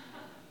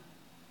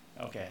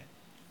 Okay.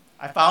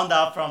 I found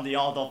out from the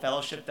Young Adult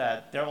Fellowship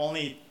that there are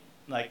only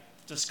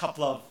just a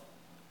couple of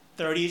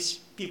 30s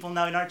people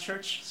now in our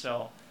church.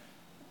 So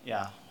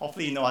yeah,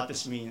 hopefully you know what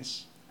this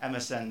means.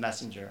 MSN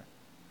Messenger.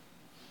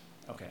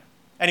 Okay.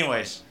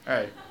 Anyways, all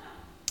right.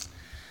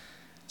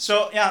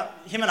 So yeah,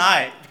 him and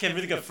I became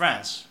really good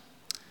friends.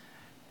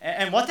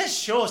 And what this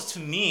shows to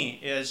me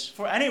is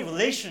for any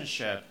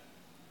relationship,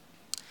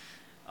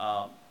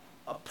 a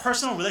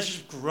personal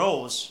relationship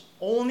grows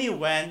only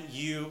when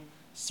you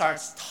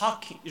start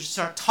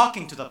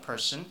talking to the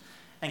person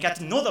and get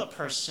to know the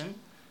person,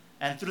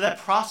 and through that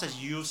process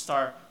you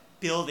start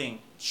building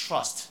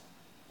trust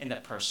in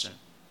that person.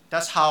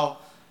 That's how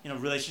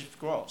relationship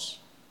grows.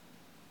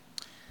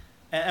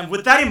 And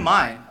with that in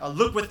mind,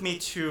 look with me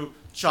to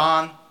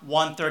John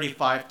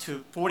 1:35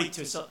 to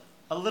 42. It's a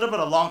little bit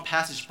of a long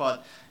passage,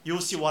 but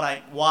you'll see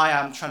why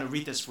I'm trying to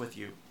read this with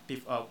you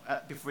before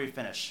we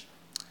finish.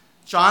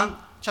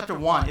 John chapter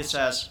 1, it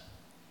says,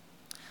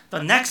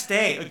 "The next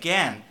day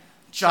again,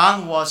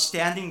 John was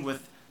standing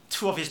with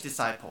two of his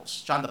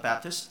disciples, John the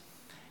Baptist,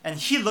 and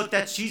he looked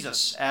at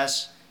Jesus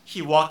as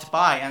he walked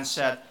by and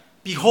said,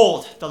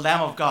 'Behold, the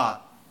Lamb of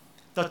God.'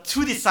 The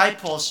two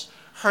disciples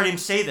heard him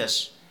say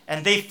this,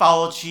 and they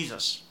followed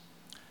Jesus.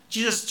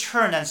 Jesus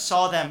turned and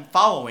saw them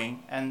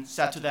following and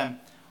said to them,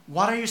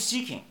 'What are you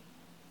seeking?'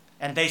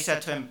 And they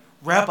said to him,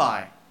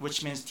 'Rabbi,'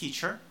 which means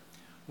teacher,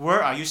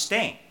 'where are you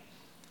staying?'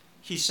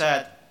 He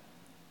said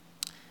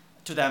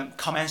to them,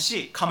 'Come and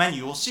see. Come and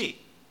you will see.'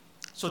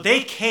 So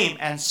they came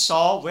and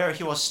saw where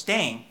he was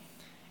staying,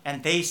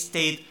 and they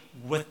stayed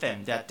with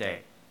him that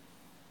day,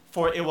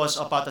 for it was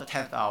about the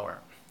 10th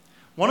hour.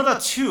 One of the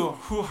two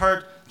who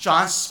heard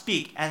John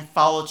speak and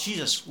followed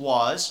Jesus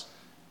was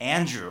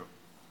Andrew,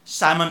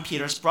 Simon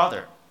Peter's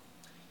brother.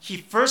 He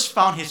first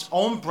found his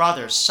own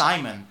brother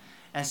Simon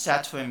and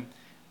said to him,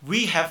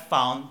 'We have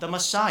found the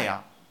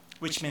Messiah,'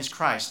 which means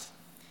Christ.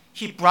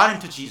 He brought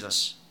him to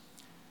Jesus.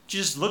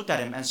 Jesus looked at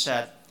him and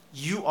said,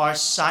 'You are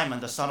Simon,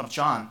 the son of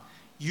John.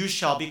 You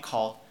shall be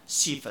called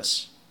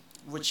Cephas,'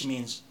 which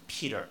means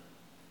Peter."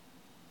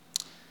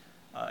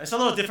 It's a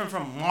little different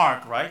from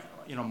Mark, right?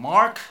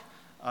 Mark,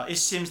 it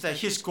seems that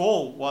his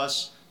goal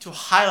was to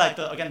highlight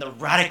the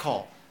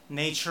radical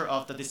nature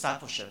of the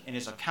discipleship in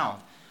his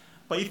account.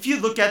 But if you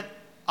look at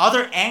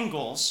other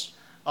angles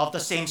of the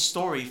same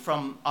story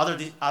from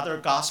other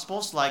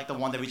gospels, like the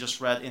one that we just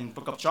read in the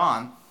book of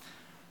John,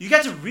 you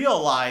get to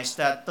realize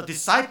that the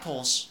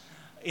disciples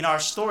in our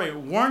story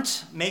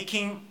weren't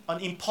making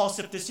an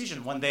impulsive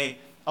decision when they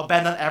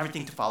abandoned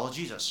everything to follow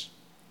Jesus.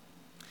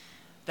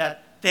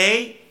 That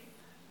they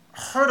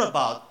heard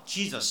about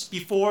Jesus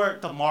before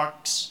the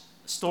Mark's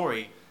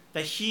story,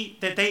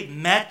 that they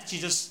met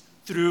Jesus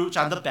through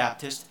John the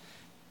Baptist.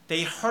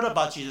 They heard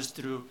about Jesus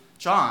through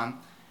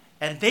John,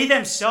 and they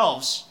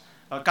themselves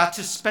got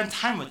to spend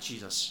time with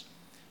Jesus,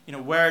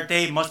 where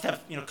they must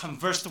have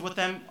conversed with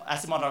them,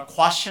 asked them other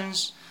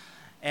questions,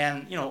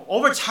 and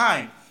over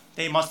time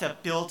they must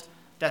have built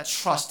that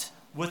trust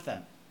with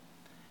them.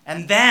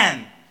 And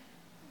then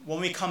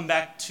when we come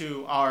back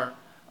to our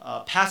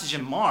passage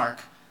in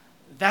Mark,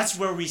 that's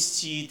where we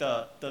see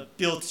the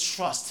built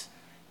trust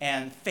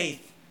and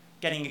faith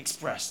getting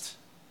expressed,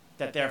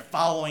 that they're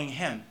following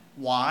him.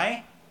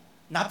 Why?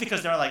 Not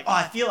because they're like, oh,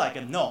 I feel like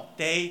it. No,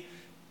 they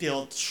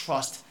built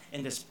trust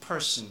in this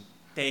person.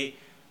 They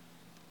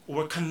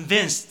were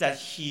convinced that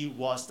he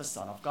was the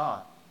Son of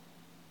God.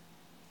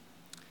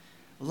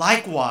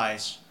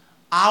 Likewise,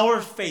 our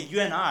faith,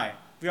 you and I,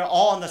 we are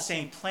all on the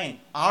same plane.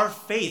 Our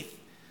faith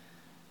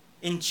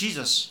in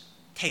Jesus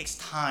takes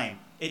time.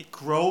 It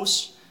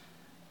grows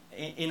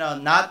in a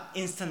not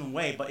instant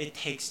way, but it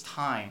takes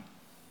time.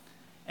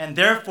 And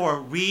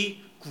therefore,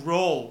 we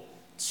grow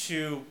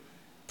to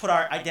put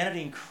our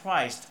identity in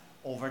Christ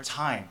over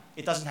time.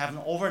 It doesn't happen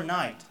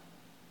overnight,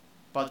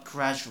 but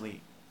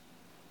gradually.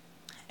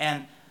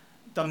 And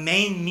the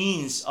main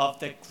means of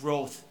the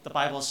growth, the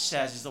Bible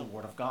says, is the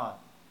Word of God.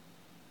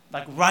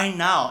 Like right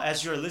now,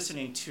 as you're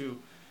listening to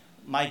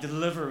my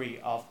delivery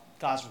of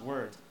God's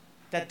Word,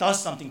 that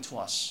does something to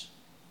us.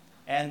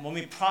 And when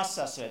we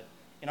process it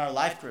in our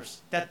life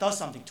groups, that does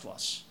something to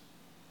us.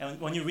 And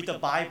when you read the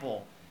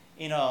Bible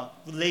in a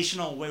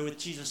relational way with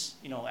Jesus,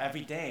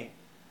 every day,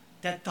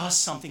 that does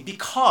something,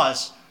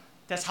 because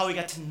that's how we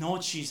get to know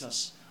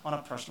Jesus on a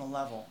personal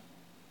level.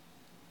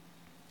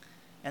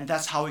 And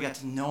that's how we get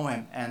to know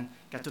him and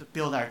get to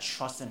build our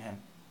trust in him.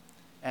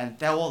 And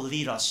that will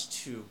lead us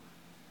to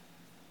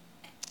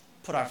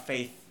put our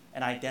faith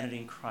and identity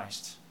in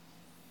Christ.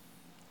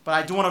 But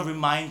I do want to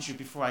remind you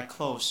before I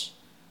close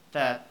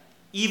that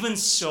even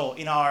so,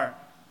 in our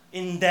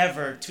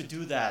endeavor to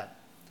do that,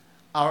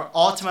 our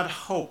ultimate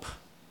hope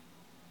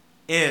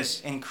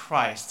is in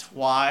Christ.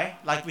 Why?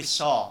 Like we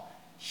saw,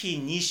 he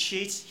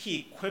initiates,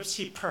 he equips,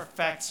 he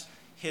perfects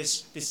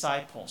his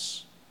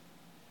disciples.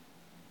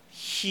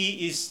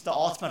 He is the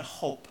ultimate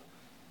hope,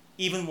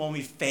 even when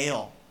we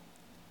fail,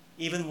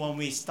 even when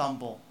we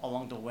stumble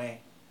along the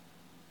way.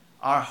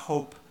 Our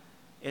hope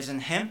is in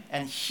him,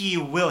 and he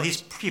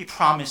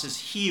promises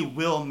he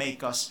will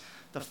make us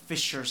the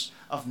fishers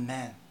of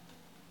men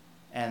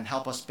and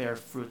help us bear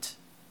fruit.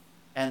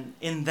 And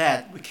in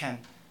that, we can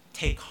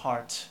take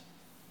heart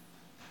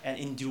and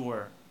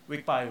endure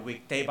week by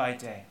week, day by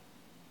day,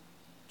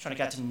 trying to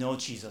get to know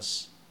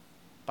Jesus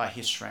by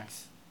his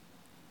strength.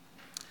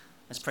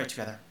 Let's pray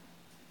together.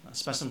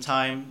 Spend some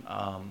time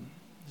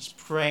just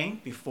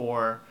praying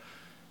before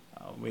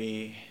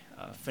we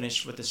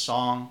finish with the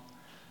song.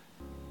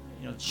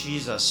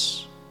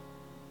 Jesus,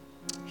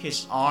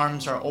 his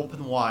arms are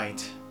open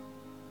wide.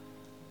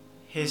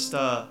 He's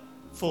the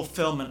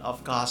fulfillment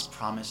of God's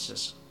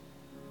promises.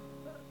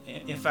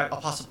 In fact,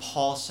 Apostle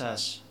Paul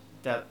says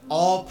that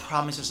all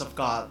promises of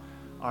God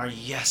are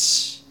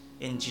yes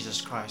in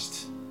Jesus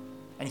Christ.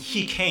 And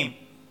he came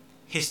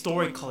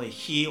historically,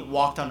 he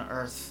walked on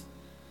earth.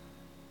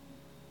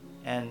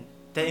 And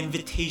the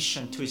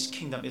invitation to his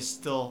kingdom is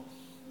still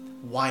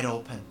wide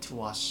open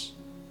to us.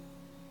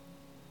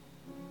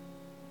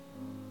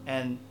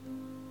 And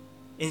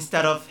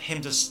instead of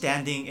him just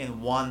standing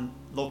in one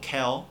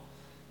locale,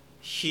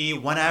 he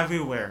went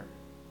everywhere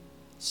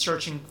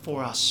searching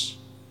for us.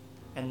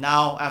 And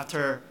now,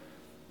 after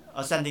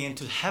ascending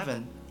into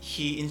heaven,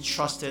 he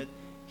entrusted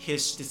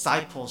his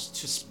disciples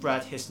to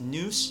spread his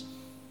news,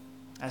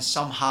 and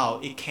somehow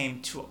it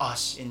came to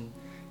us in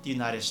the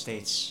United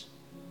States.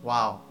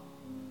 Wow.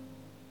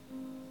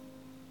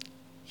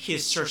 He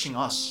is searching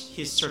us.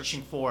 He is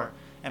searching for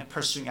and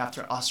pursuing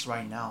after us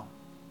right now,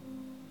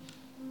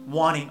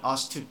 wanting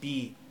us to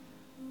be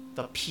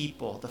the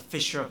people, the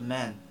fisher of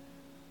men,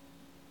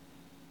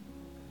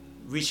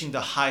 reaching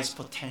the highest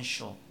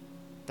potential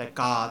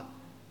that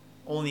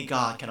only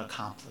God can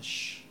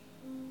accomplish.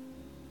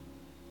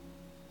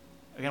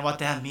 Again, what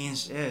that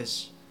means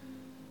is,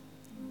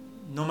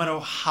 no matter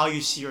how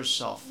you see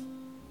yourself,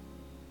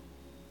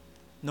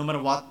 no matter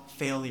what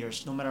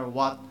failures, no matter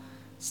what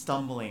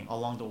stumbling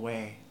along the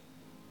way,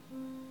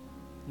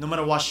 no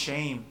matter what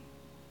shame,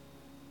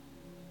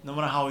 no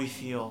matter how we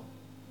feel,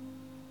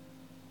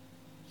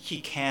 he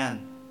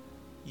can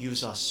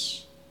use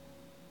us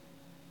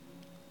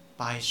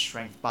by his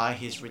strength, by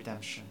his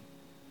redemption.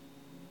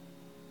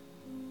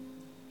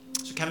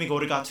 So can we go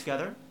to God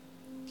together?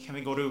 Can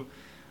we go to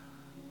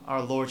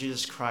our Lord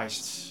Jesus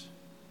Christ?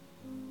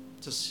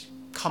 Just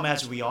come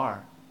as we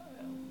are.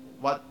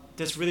 What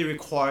this really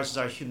requires is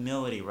our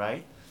humility,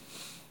 right?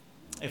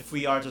 If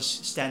we are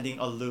just standing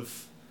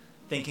aloof,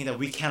 thinking that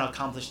we can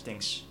accomplish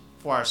things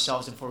for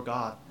ourselves and for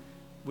God,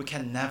 we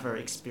can never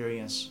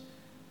experience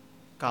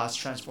God's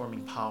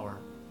transforming power.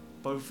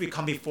 But if we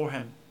come before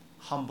him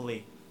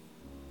humbly,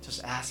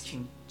 just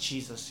asking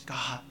Jesus,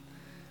 God,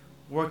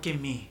 work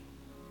in me.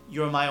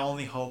 You're my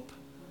only hope.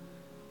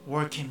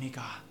 Work in me,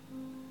 God.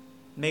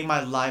 Make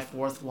my life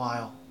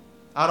worthwhile.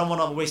 I don't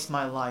want to waste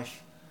my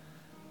life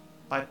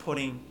by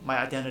putting my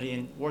identity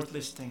in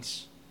worthless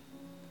things.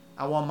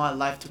 I want my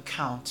life to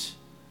count.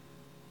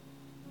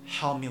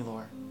 Help me,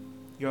 Lord.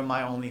 You're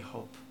my only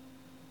hope.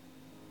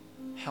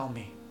 Help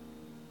me.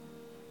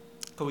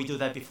 Could we do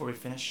that before we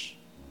finish?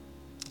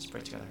 Let's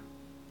pray together.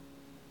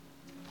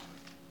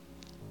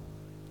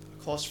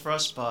 close for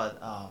us, but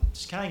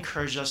just kind of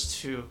encourage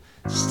us to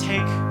just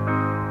take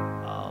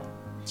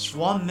just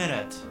 1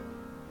 minute,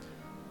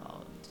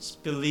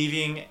 just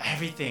believing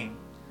everything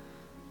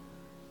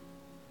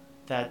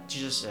that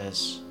Jesus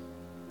is,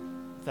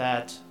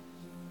 that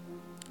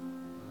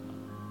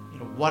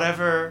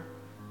whatever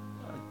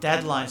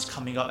deadlines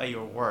coming up at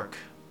your work,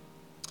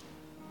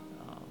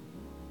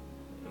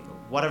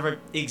 whatever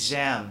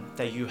exam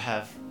that you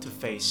have to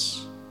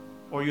face,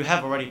 or you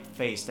have already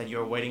faced that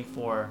you're waiting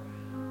for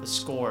the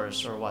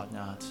scores or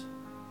whatnot.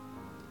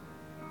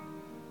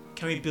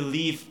 Can we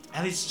believe,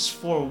 at least just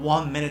for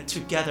 1 minute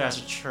together as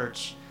a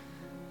church,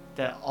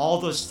 that all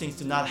those things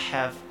do not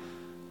have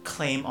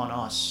claim on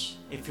us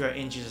if you're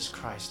in Jesus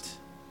Christ?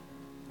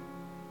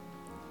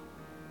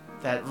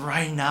 That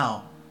right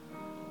now,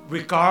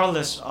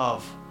 regardless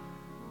of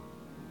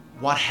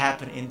what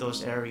happened in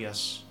those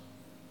areas,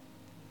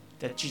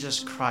 that Jesus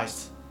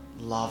Christ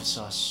loves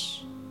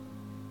us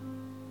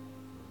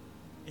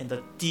in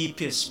the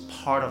deepest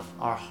part of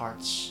our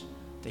hearts,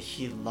 that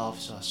He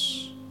loves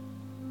us.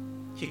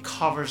 He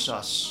covers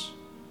us,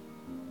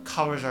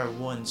 covers our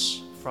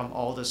wounds from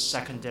all the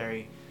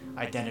secondary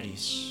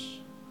identities.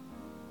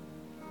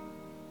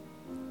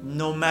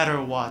 No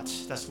matter what,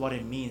 that's what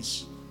it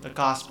means. The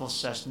gospel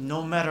says,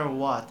 no matter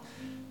what,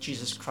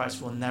 Jesus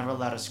Christ will never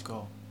let us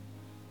go.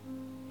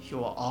 He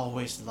will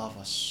always love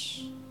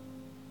us.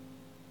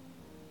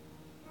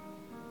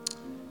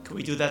 Can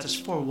we do that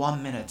just for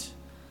 1 minute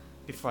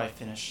before I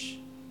finish?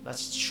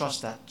 Let's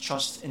trust that,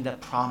 trust in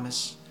that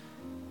promise,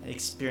 and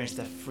experience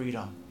that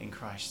freedom in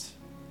Christ.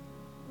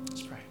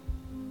 Let's pray.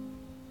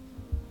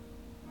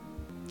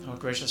 Oh,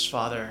 gracious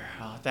Father,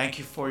 thank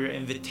you for your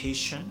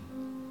invitation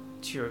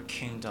to your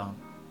kingdom,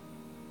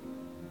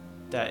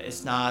 that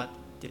is not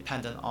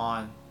dependent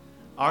on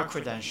our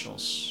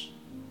credentials,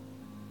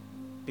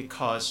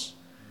 because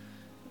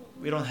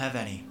we don't have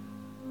any.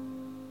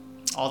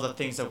 All the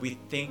things that we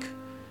think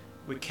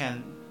we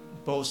can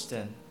boast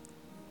in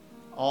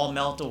all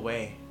melt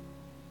away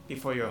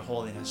before your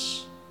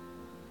holiness.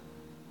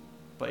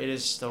 But it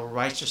is the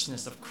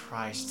righteousness of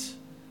Christ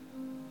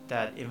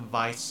that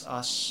invites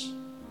us,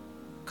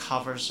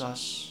 covers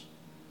us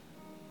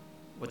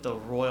with the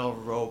royal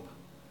robe,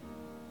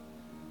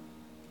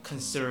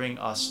 considering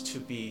us to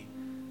be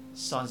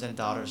sons and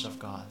daughters of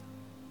God.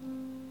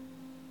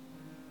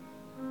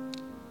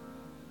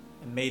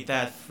 And may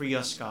that free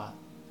us, God,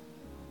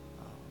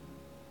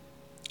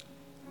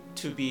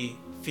 to be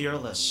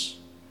fearless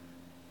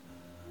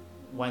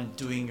when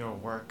doing your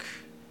work,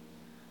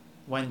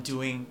 when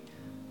doing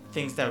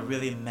things that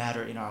really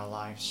matter in our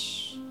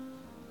lives.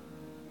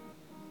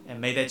 And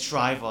may that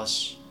drive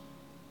us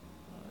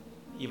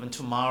even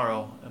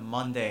tomorrow and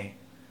Monday,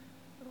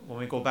 when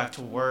we go back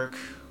to work,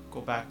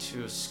 go back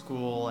to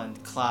school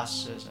and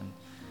classes and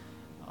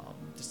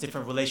just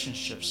different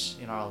relationships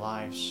in our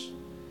lives.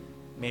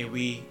 May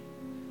we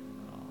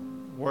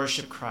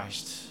worship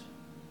Christ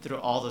through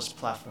all those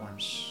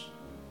platforms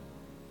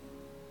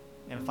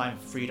and find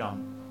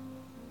freedom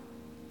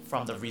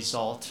from the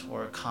result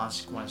or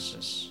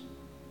consequences,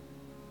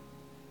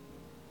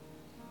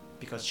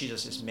 because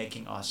Jesus is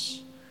making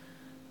us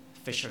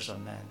fishers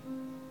of men.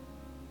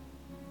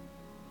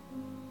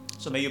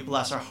 So may you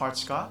bless our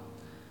hearts, God,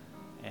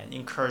 and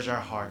encourage our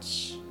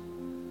hearts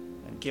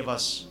and give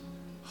us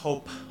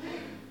hope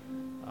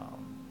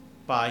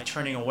by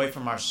turning away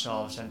from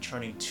ourselves and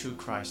turning to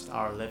Christ,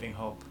 our living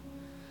hope.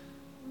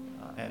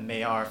 And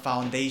may our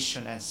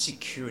foundation and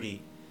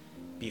security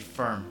be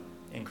firm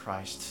in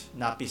Christ,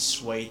 not be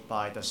swayed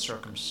by the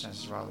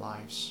circumstances of our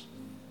lives.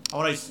 I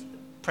want to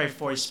pray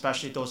for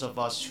especially those of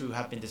us who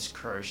have been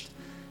discouraged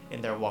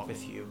in their walk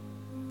with you.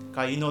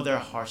 God, you know their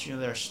hearts, you know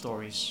their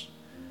stories.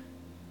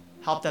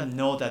 Help them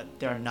know that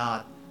they're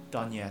not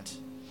done yet.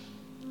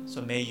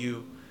 So may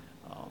you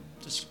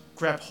just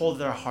grab hold of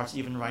their hearts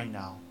even right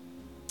now,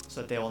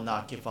 so that they will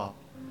not give up,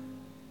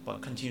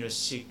 but continue to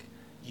seek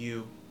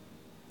you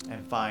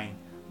and find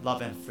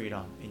love and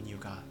freedom in you,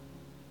 God.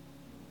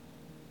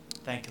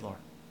 Thank you, Lord.